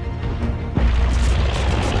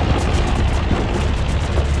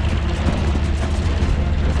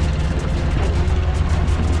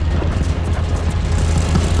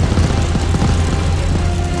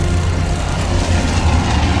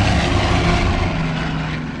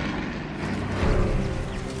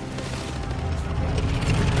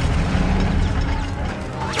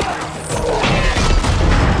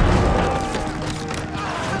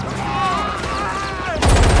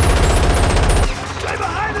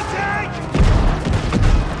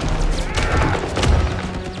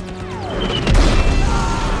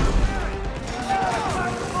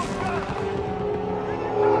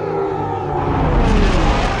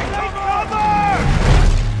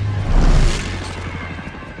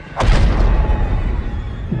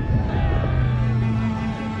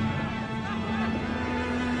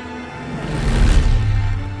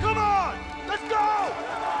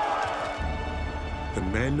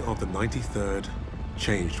 men of the 93rd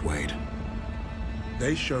changed Wade.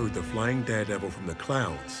 They showed the flying daredevil from the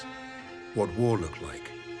clouds what war looked like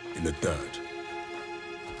in the dirt.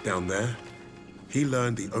 Down there, he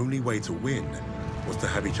learned the only way to win was to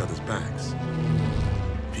have each other's backs.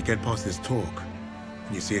 If you get past his talk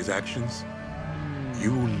and you see his actions,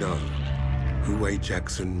 you will know who Wade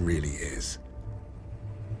Jackson really is.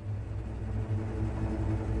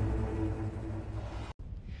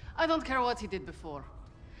 I don't care what he did before.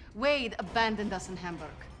 Wade abandoned us in Hamburg.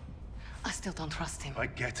 I still don't trust him. I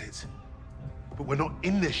get it. But we're not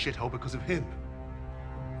in this shithole because of him.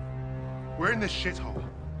 We're in this shithole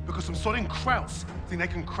because some sodding Krauts think they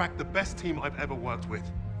can crack the best team I've ever worked with.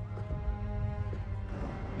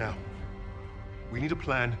 Now, we need a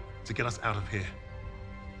plan to get us out of here.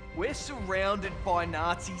 We're surrounded by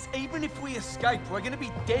Nazis. Even if we escape, we're gonna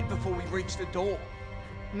be dead before we reach the door.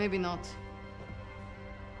 Maybe not.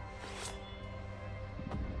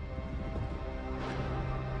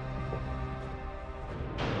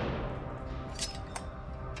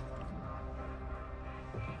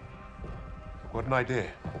 What an idea.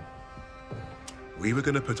 We were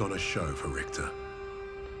gonna put on a show for Richter.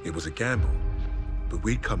 It was a gamble, but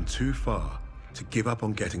we'd come too far to give up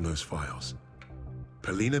on getting those files.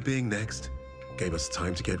 Polina being next gave us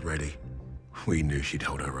time to get ready. We knew she'd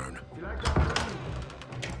hold her own.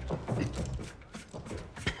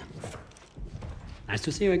 Nice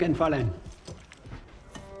to see you again, Fräulein.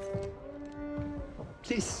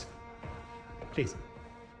 Please. Please.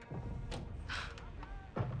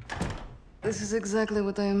 This is exactly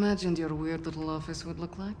what I imagined your weird little office would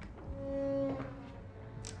look like.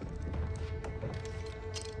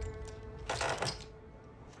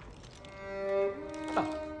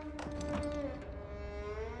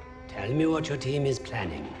 Tell me what your team is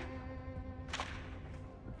planning.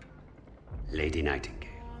 Lady Nightingale.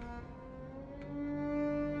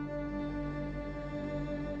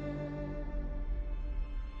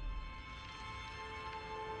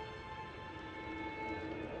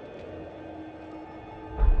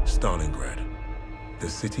 Stalingrad, the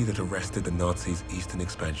city that arrested the Nazis' eastern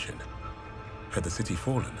expansion. Had the city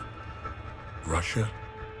fallen, Russia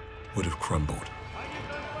would have crumbled.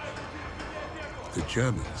 The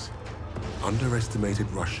Germans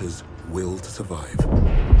underestimated Russia's will to survive.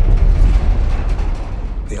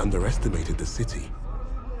 They underestimated the city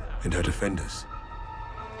and her defenders.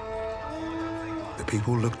 The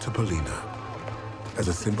people looked to Polina as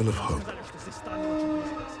a symbol of hope,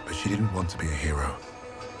 but she didn't want to be a hero.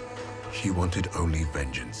 She wanted only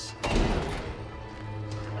vengeance.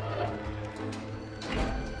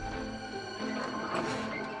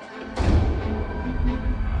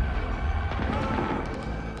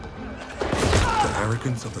 The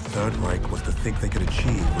arrogance of the Third Reich was to think they could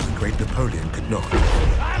achieve what the great Napoleon could not.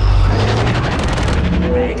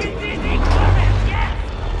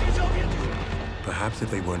 Perhaps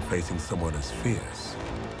if they weren't facing someone as fierce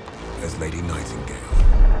as Lady Nightingale.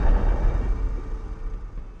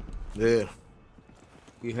 There.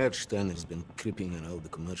 We heard Steiner's been creeping around the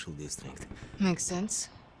commercial district. Makes sense.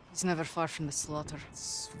 He's never far from the slaughter.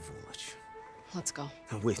 Svoloch. Let's go.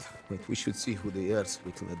 Now, wait. We should see who they are so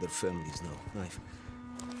we can let their families know. Knife.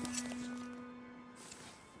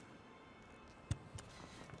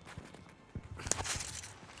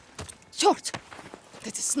 Short!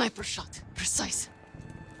 That's a sniper shot. Precise.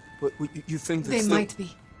 What, you think they still... might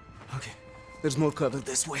be. Okay. There's more cover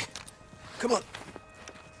this way. Come on.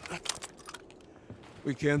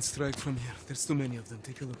 We can't strike from here. There's too many of them.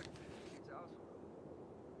 Take a look.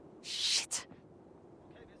 Shit.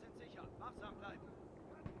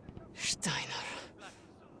 Steiner.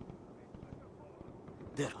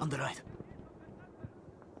 There, on the right.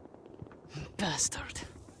 Bastard.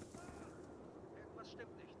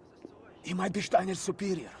 He might be Steiner's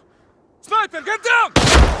superior. Sniper, get down!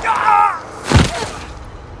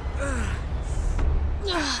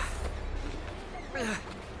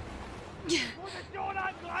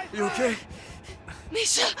 You okay?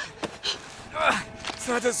 Misha! It's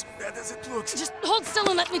not as bad as it looks. Just hold still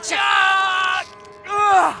and let me check.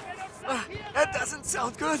 That doesn't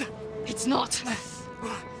sound good. It's not.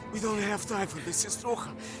 We don't have time for this,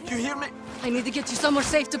 Strocha. You hear me? I need to get you somewhere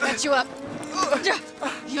safe to patch you up.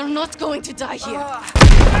 You're not going to die here.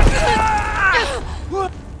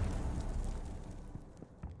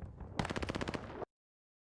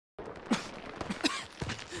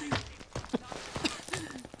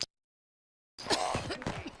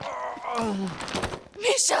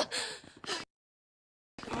 Misha!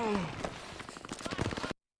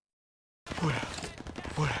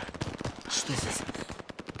 Where? Stop.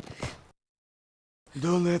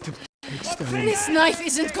 Don't let him This knife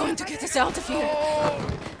isn't going to get us out of here.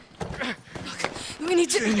 Look, we need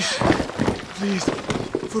to... Finish. Please.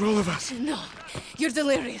 For all of us. No, you're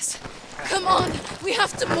delirious. Come on, we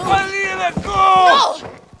have to move. Alina, go! No!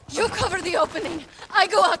 You cover the opening. I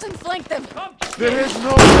go out and flank them. There is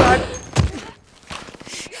no back.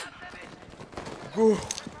 Go.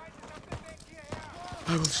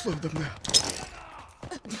 I will slow them down.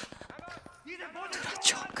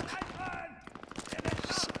 Дурачок.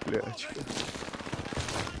 Соплячка.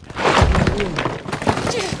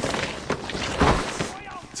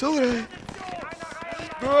 It's all right.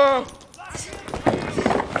 Go!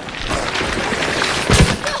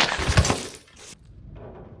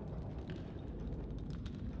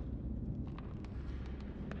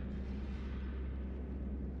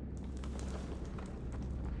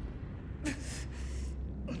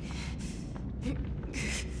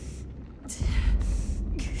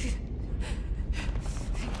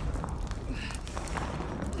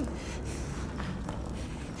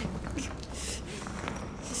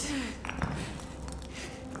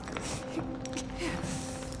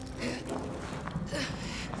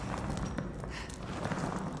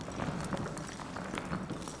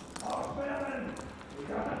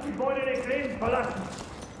 Die Beute des Lebens verlassen!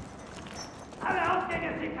 Alle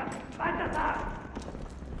Ausgänge sichern! Weiter da!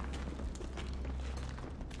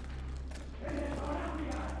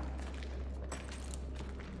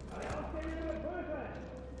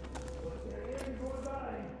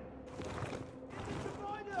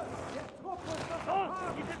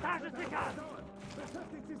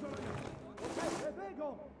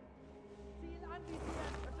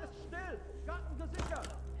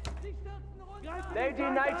 Lady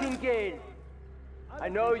Nightingale, I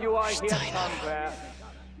know you are here somewhere.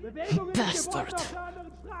 Bastard.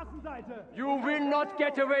 You will not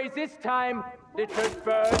get away this time, little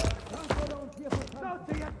bird.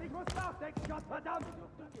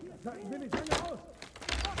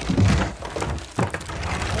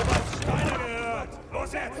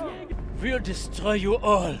 We'll destroy you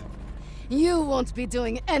all. You won't be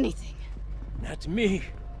doing anything. Not me.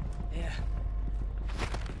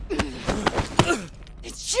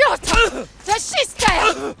 Черт!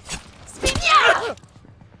 Фашисты! Свинья!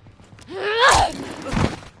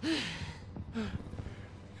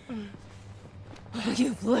 All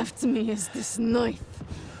you've left me is this knife.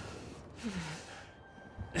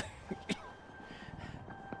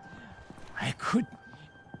 I could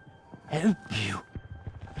help you.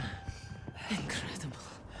 Incredible.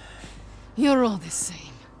 You're all the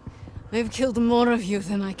same. I've killed more of you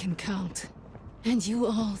than I can count. And you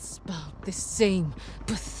all spout the same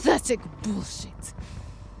pathetic bullshit.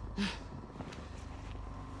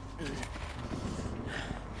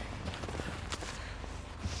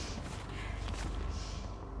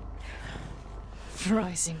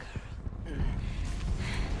 Freisinger.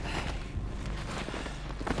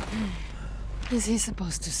 Is he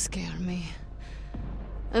supposed to scare me?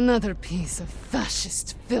 Another piece of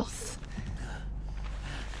fascist filth.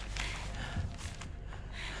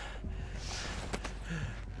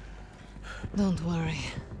 Don't worry.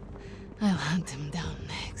 I'll hunt him down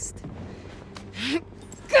next.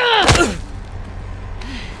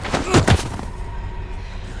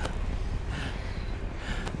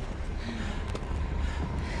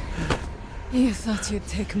 You thought you'd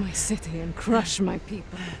take my city and crush my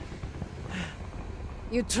people.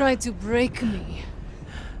 You tried to break me,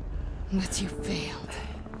 but you failed.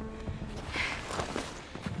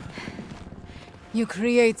 You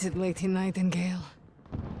created Lady Nightingale.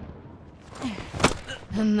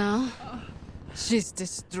 And now, she's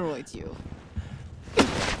destroyed you.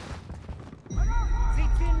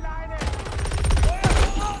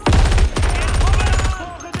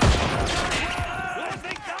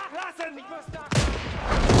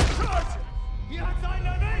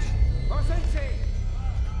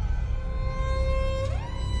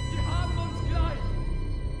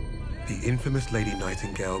 The infamous Lady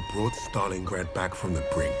Nightingale brought Stalingrad back from the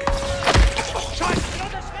brink.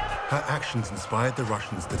 Her actions inspired the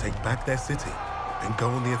Russians to take back their city and go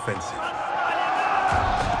on the offensive.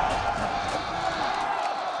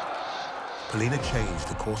 Polina changed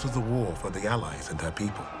the course of the war for the Allies and her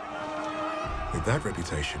people. With that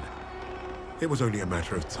reputation, it was only a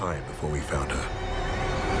matter of time before we found her.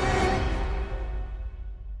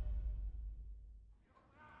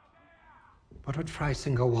 What would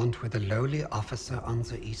Freisinger want with a lowly officer on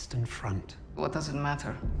the Eastern Front? What does it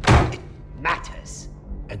matter? It matters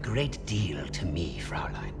a great deal to me,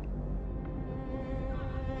 Fraulein.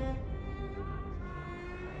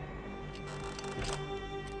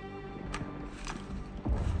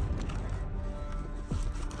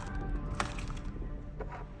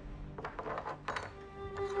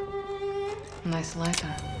 Nice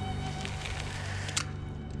lighter.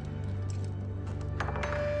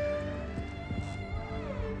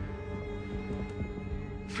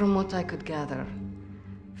 From what I could gather,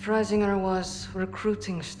 Freisinger was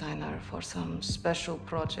recruiting Steiner for some special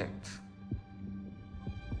project.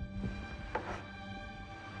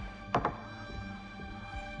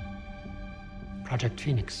 Project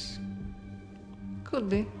Phoenix. Could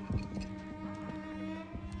be.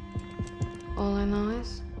 All I know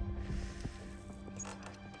is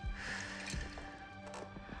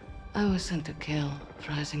I was sent to kill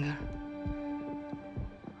Freisinger.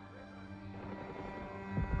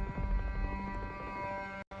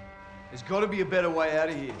 There's got to be a better way out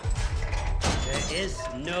of here. There is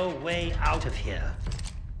no way out of here.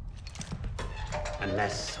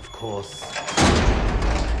 Unless, of course,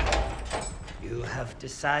 you have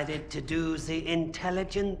decided to do the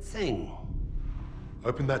intelligent thing.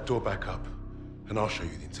 Open that door back up, and I'll show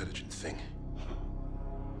you the intelligent thing.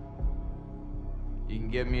 You can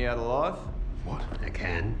get me out alive? What? I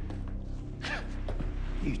can.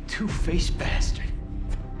 You two-faced bastard.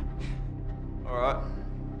 All right.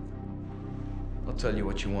 I'll tell you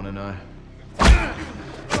what you want to know.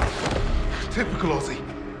 Typical Aussie.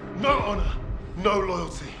 No honor, no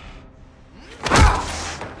loyalty.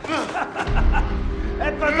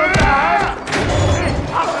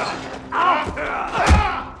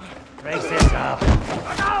 Break this up.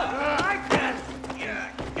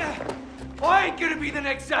 I ain't gonna be the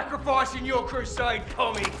next sacrifice in your crusade,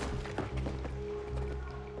 Tommy.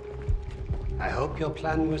 I hope your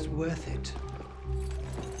plan was worth it.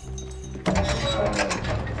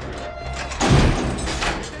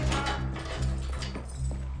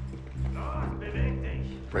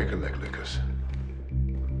 Break a leg, Lucas.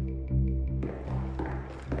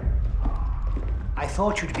 I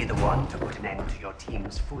thought you'd be the one to put an end to your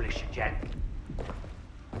team's foolish agenda.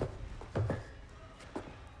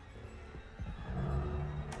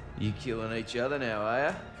 You killing each other now, are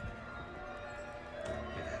ya?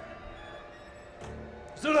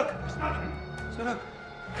 Zurück! Zurück!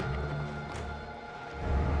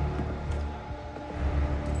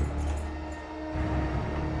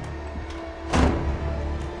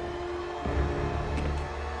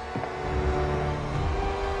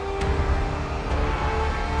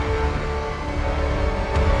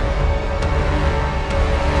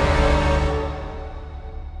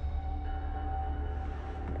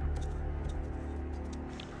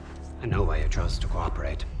 I know why you chose to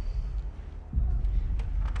cooperate.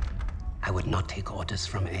 I would not take orders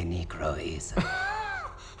from a Negro either.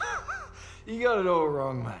 You got it all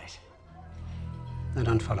wrong, mate. I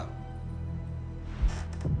don't follow.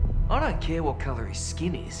 I don't care what color his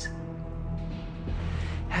skin is.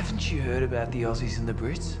 Haven't you heard about the Aussies and the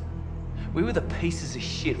Brits? We were the pieces of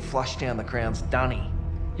shit flushed down the Crown's dunny.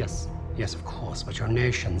 Yes, yes, of course, but your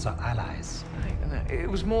nations are allies. No, it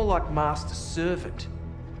was more like master-servant.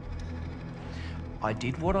 I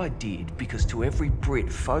did what I did because to every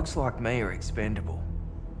Brit, folks like me are expendable.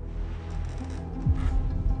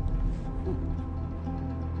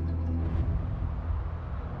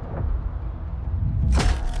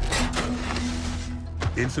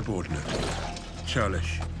 Insubordinate.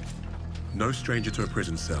 Churlish. No stranger to a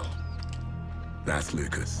prison cell. That's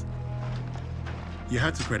Lucas. You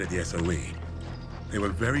had to credit the SOE. They were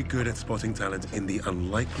very good at spotting talent in the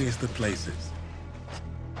unlikeliest of places.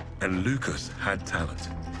 And Lucas had talent.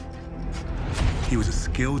 He was a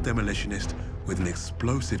skilled demolitionist with an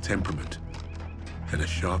explosive temperament and a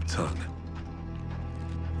sharp tongue.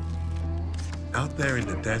 Out there in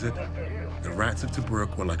the desert, the rats of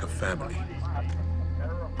Tobruk were like a family.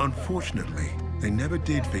 Unfortunately, they never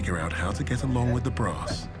did figure out how to get along with the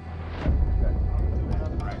brass.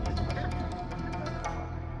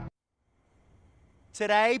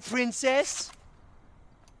 Today, princess?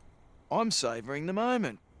 I'm savoring the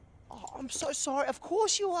moment. Oh, I'm so sorry. Of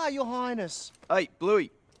course you are, your highness. Hey, Bluey,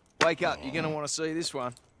 wake up. You're gonna want to see this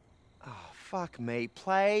one. Oh, fuck me.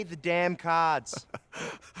 Play the damn cards.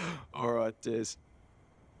 All right, Des.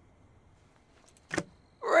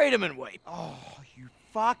 Read 'em and weep. Oh, you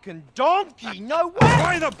fucking donkey! No way!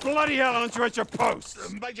 Why the bloody hell aren't you at your post?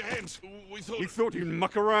 Major Hems, We thought you'd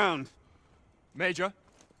muck around. Major,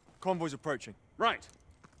 convoy's approaching. Right.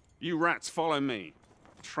 You rats follow me.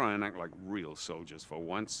 Try and act like real soldiers for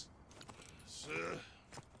once. Sir.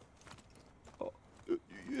 Oh,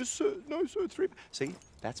 yes, sir. No, sir. See,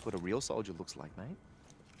 that's what a real soldier looks like, mate.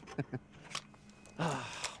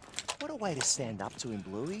 What a way to stand up to him,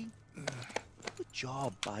 Bluey. Good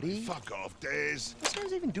job, buddy. Fuck off, Des. What's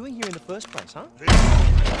he even doing here in the first place, huh?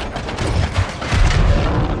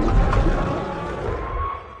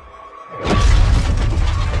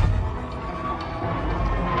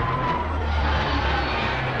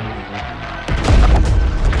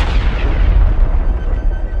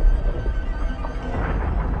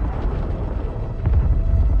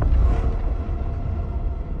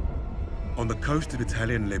 On the coast of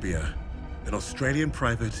Italian Libya, an Australian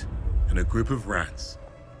private and a group of rats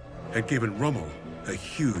had given Rommel a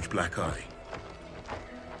huge black eye.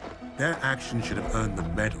 Their action should have earned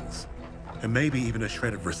them medals, and maybe even a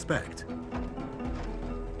shred of respect.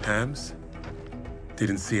 Hams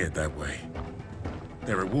didn't see it that way.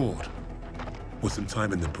 Their reward was some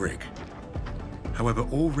time in the brig. However,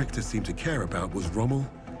 all Richter seemed to care about was Rommel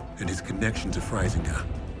and his connection to Freisinger.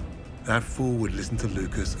 That fool would listen to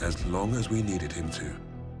Lucas as long as we needed him to.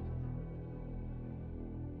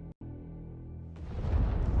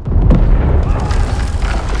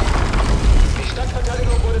 Die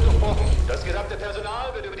Stadtverteidigung wurde durchbrochen. Das gesamte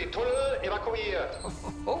Personal wird über die Tunnel evakuiert.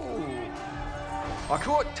 Oh, I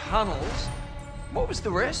caught tunnels. What was the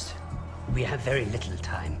rest? We have very little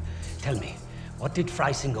time. Tell me, what did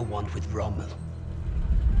Freisinger want with Rommel?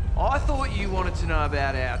 I thought you wanted to know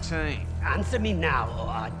about our team. Answer me now, or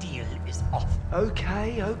our deal is off.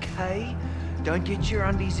 Okay, okay. Don't get your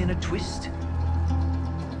undies in a twist.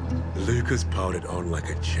 Lucas piled it on like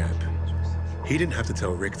a champ. He didn't have to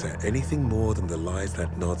tell Richter anything more than the lies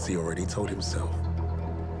that Nazi already told himself.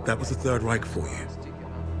 That was the Third Reich for you.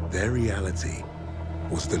 Their reality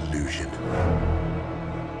was delusion.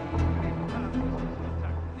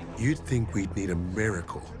 You'd think we'd need a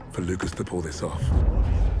miracle for Lucas to pull this off.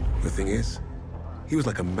 The thing is, he was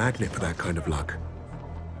like a magnet for that kind of luck.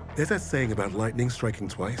 There's that saying about lightning striking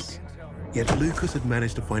twice. Yet Lucas had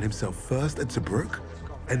managed to find himself first at Tobruk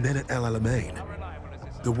and then at El Alamein.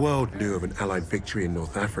 The world knew of an Allied victory in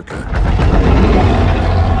North Africa.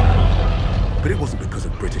 But it wasn't because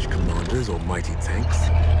of British commanders or mighty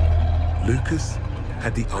tanks. Lucas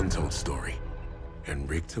had the untold story, and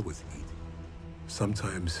Richter was eating.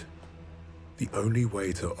 Sometimes, the only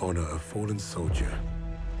way to honor a fallen soldier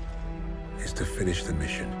is to finish the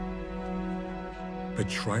mission. But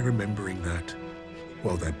try remembering that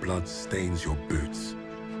while their blood stains your boots.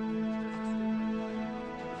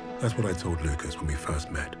 That's what I told Lucas when we first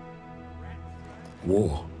met.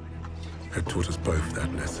 War had taught us both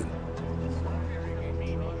that lesson.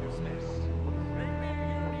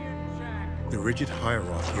 The rigid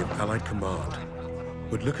hierarchy of Allied command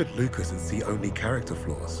would look at Lucas and see only character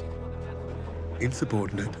flaws.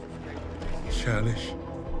 Insubordinate, churlish,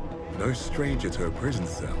 no stranger to a prison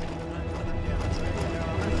cell.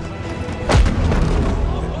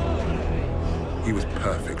 He was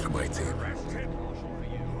perfect for my team.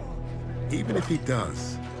 Even if he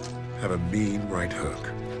does have a mean right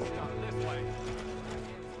hook.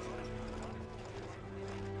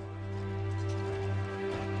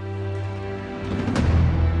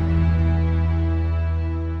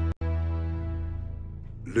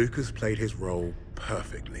 Lucas played his role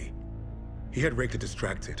perfectly. He had Richter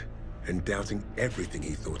distracted and doubting everything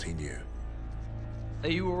he thought he knew. Are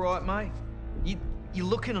you all right, mate? You're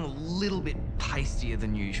looking a little bit pastier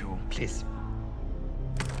than usual. Please.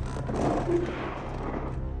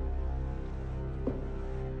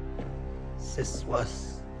 This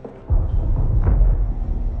was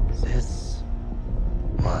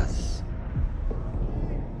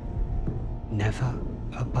never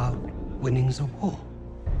about winning the war.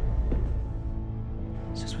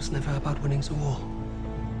 This was never about winning the war.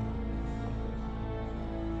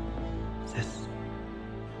 This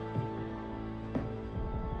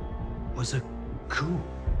was a coup.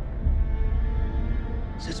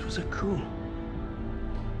 This was a coup.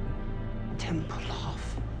 Tempelhof.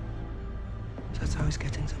 That's how he's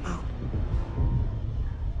getting them out.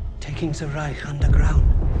 Taking the Reich underground.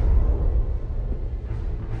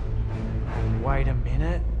 Wait a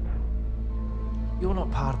minute. You're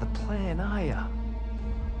not part of the plan, are you?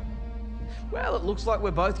 Well, it looks like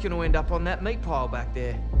we're both going to end up on that meat pile back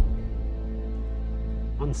there.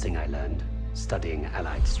 One thing I learned studying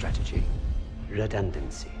Allied strategy: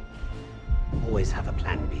 redundancy. Always have a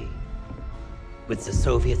plan B. With the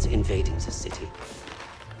Soviets invading the city,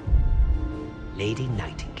 Lady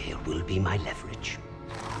Nightingale will be my leverage.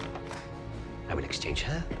 I will exchange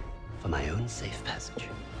her for my own safe passage.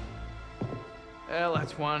 Well,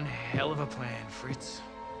 that's one hell of a plan, Fritz.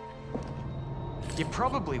 It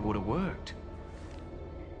probably would have worked.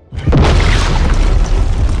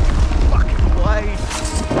 Fucking blade!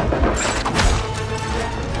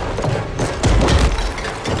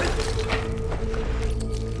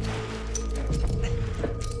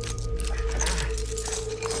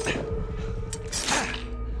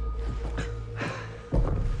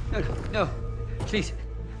 No, please.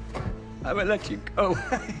 I will let you go.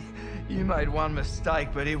 You made one mistake,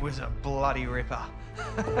 but it was a bloody ripper.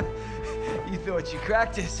 You thought you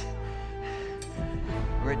cracked us.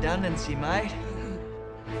 Redundancy, mate.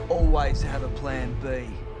 Always have a plan B.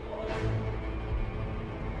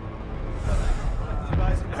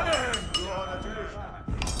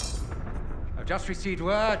 just received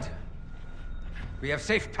word. We have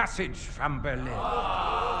safe passage from Berlin.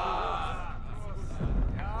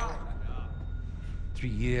 3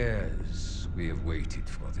 years we have waited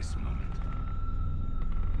for this moment.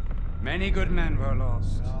 Many good men were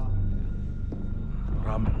lost.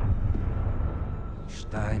 Rommel,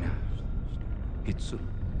 Steiner, Hitzel.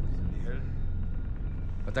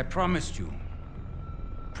 But I promised you,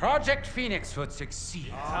 Project Phoenix would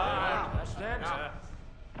succeed.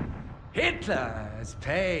 Hitler has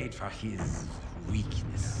paid for his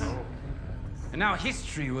weakness. And now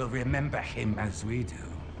history will remember him as we do.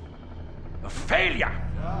 A failure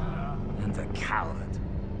and a coward.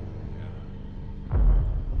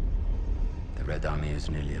 The Red Army is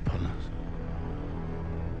nearly upon us.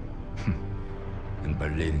 And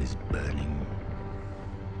Berlin is burning.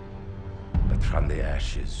 But from the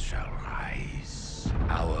ashes shall rise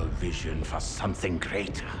our vision for something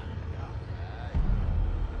greater.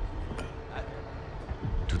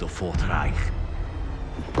 To the Fourth Reich.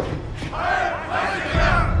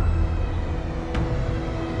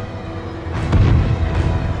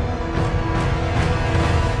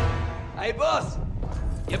 Hey, boss!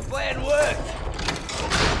 Your plan worked!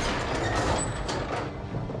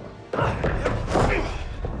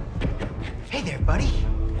 Hey there, buddy.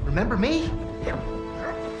 Remember me?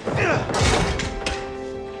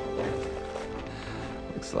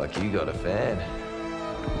 Looks like you got a fan.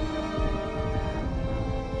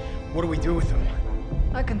 What do we do with him?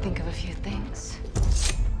 I can think of a few things.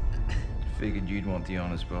 Figured you'd want the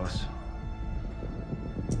honors, boss.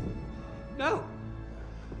 No!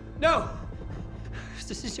 No!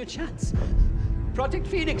 This is your chance. Project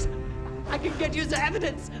Phoenix! I can get you the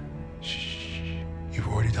evidence! You've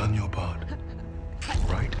already done your part.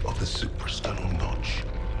 Right of the suprasternal notch,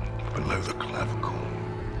 below the clavicle.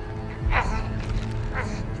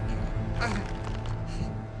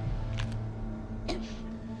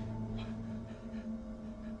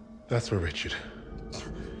 That's for Richard.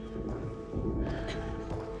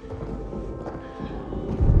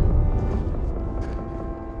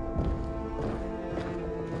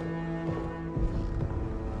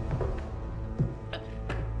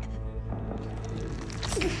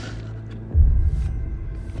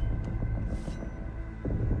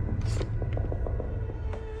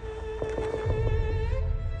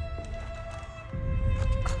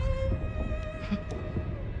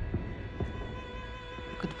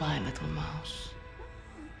 Goodbye, little mouse.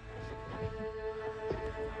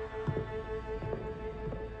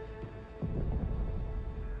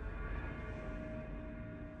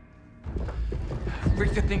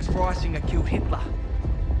 Richter thinks Freisinger killed Hitler.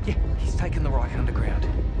 Yeah, he's taken the Reich underground.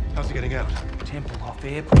 How's he getting out? Temple off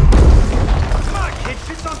airport. Come on, kid,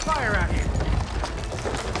 shit's on fire out here.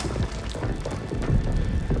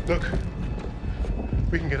 Look,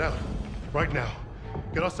 we can get out. Right now.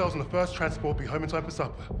 Get ourselves on the first transport, be home in time for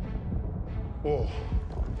supper. Or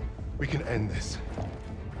we can end this.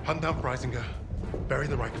 Hunt down Freisinger, bury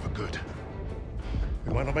the Reich for good.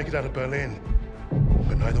 We might not make it out of Berlin,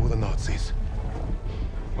 but neither will the Nazis.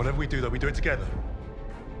 Whatever we do, though, we do it together.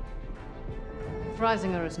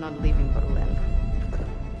 Freisinger is not leaving Berlin.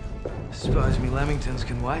 Suppose me Lamingtons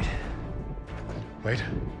can wait. Wait.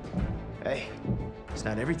 Hey, it's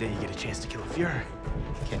not every day you get a chance to kill a Fuhrer.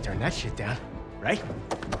 Can't turn that shit down, right?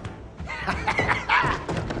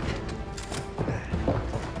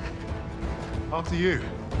 After you,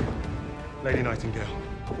 Lady Nightingale.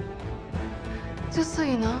 Just so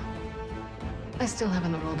you know, I still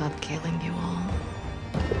haven't ruled out killing you all.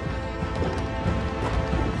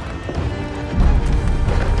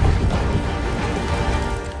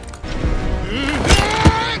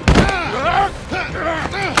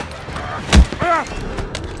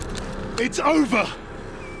 It's over!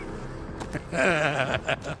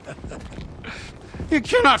 You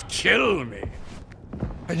cannot kill me.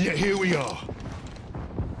 And yet here we are.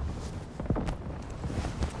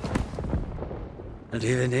 And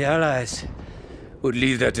even the Allies would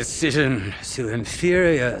leave their decision to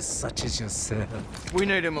inferiors such as yourself. We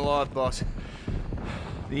need him alive, boss.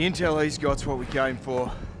 The intel he's got's what we came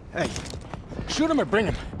for. Hey, shoot him or bring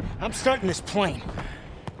him. I'm starting this plane.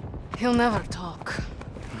 He'll never talk.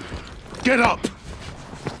 Get up!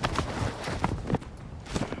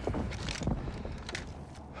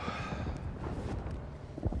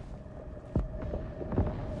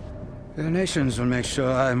 The nations will make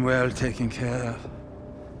sure I'm well taken care of.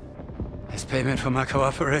 As payment for my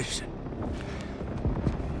cooperation.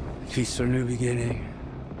 A peaceful new beginning.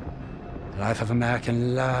 A life of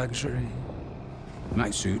American luxury.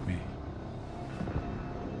 Might suit me.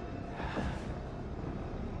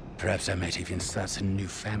 Perhaps I might even start a new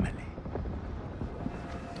family.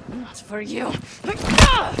 Not for you.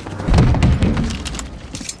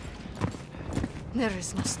 There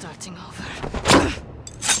is no starting over.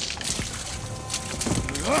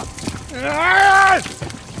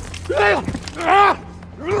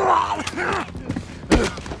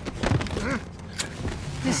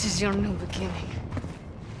 This is your new beginning.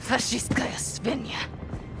 Fascistkaya Svinya.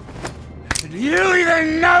 Do you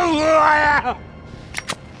even know who I am?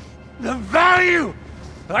 The value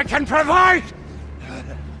I can provide?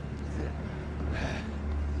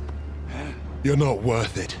 You're not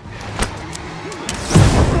worth it.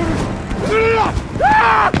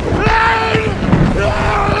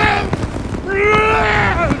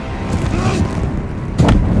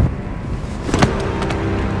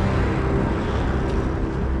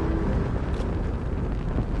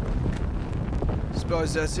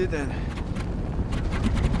 Suppose that's it then.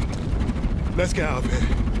 Let's get out of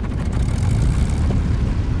here.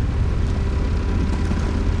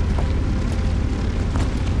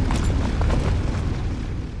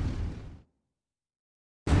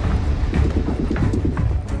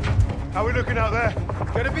 How we looking out there?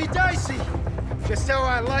 Gonna be dicey. Just how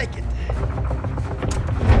I like it.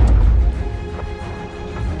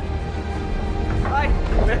 Hey,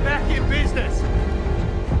 we're back in business.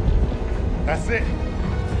 That's it.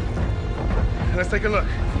 Let's take a look.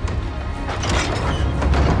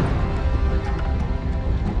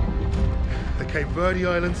 The Cape Verde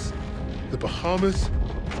Islands, the Bahamas,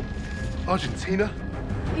 Argentina.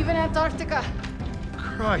 Even Antarctica.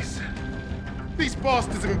 Christ. These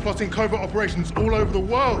bastards have been plotting covert operations all over the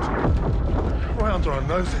world. Right under our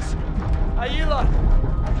noses. Hey, you lot.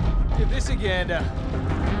 Give this a gander.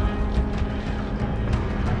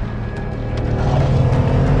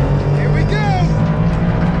 Here we go!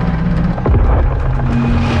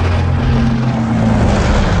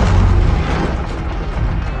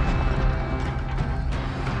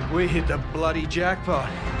 We hit the bloody jackpot.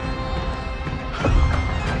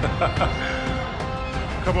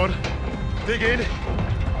 Come on, dig in.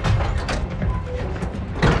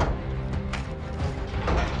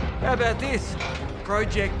 How about this?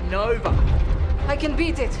 Project Nova. I can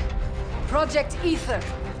beat it. Project Ether.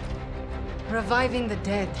 Reviving the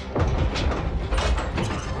dead.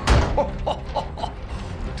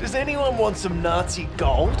 Does anyone want some Nazi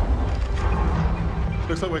gold?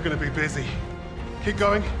 Looks like we're gonna be busy. Keep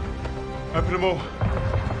going. Open them all.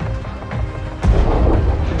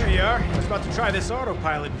 There you are. I was about to try this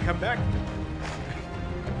autopilot and come back.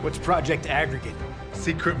 What's Project Aggregate?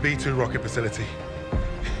 Secret V2 rocket facility.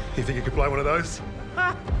 You think you could fly one of those?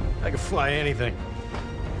 Ha! I can fly anything.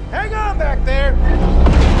 Hang on back there!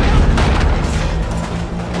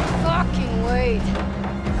 Fucking wait.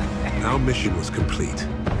 Our mission was complete,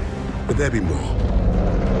 but there'd be more.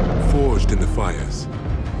 Forged in the fires,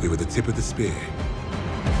 we were the tip of the spear.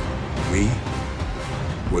 We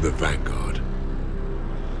were the Vanguard.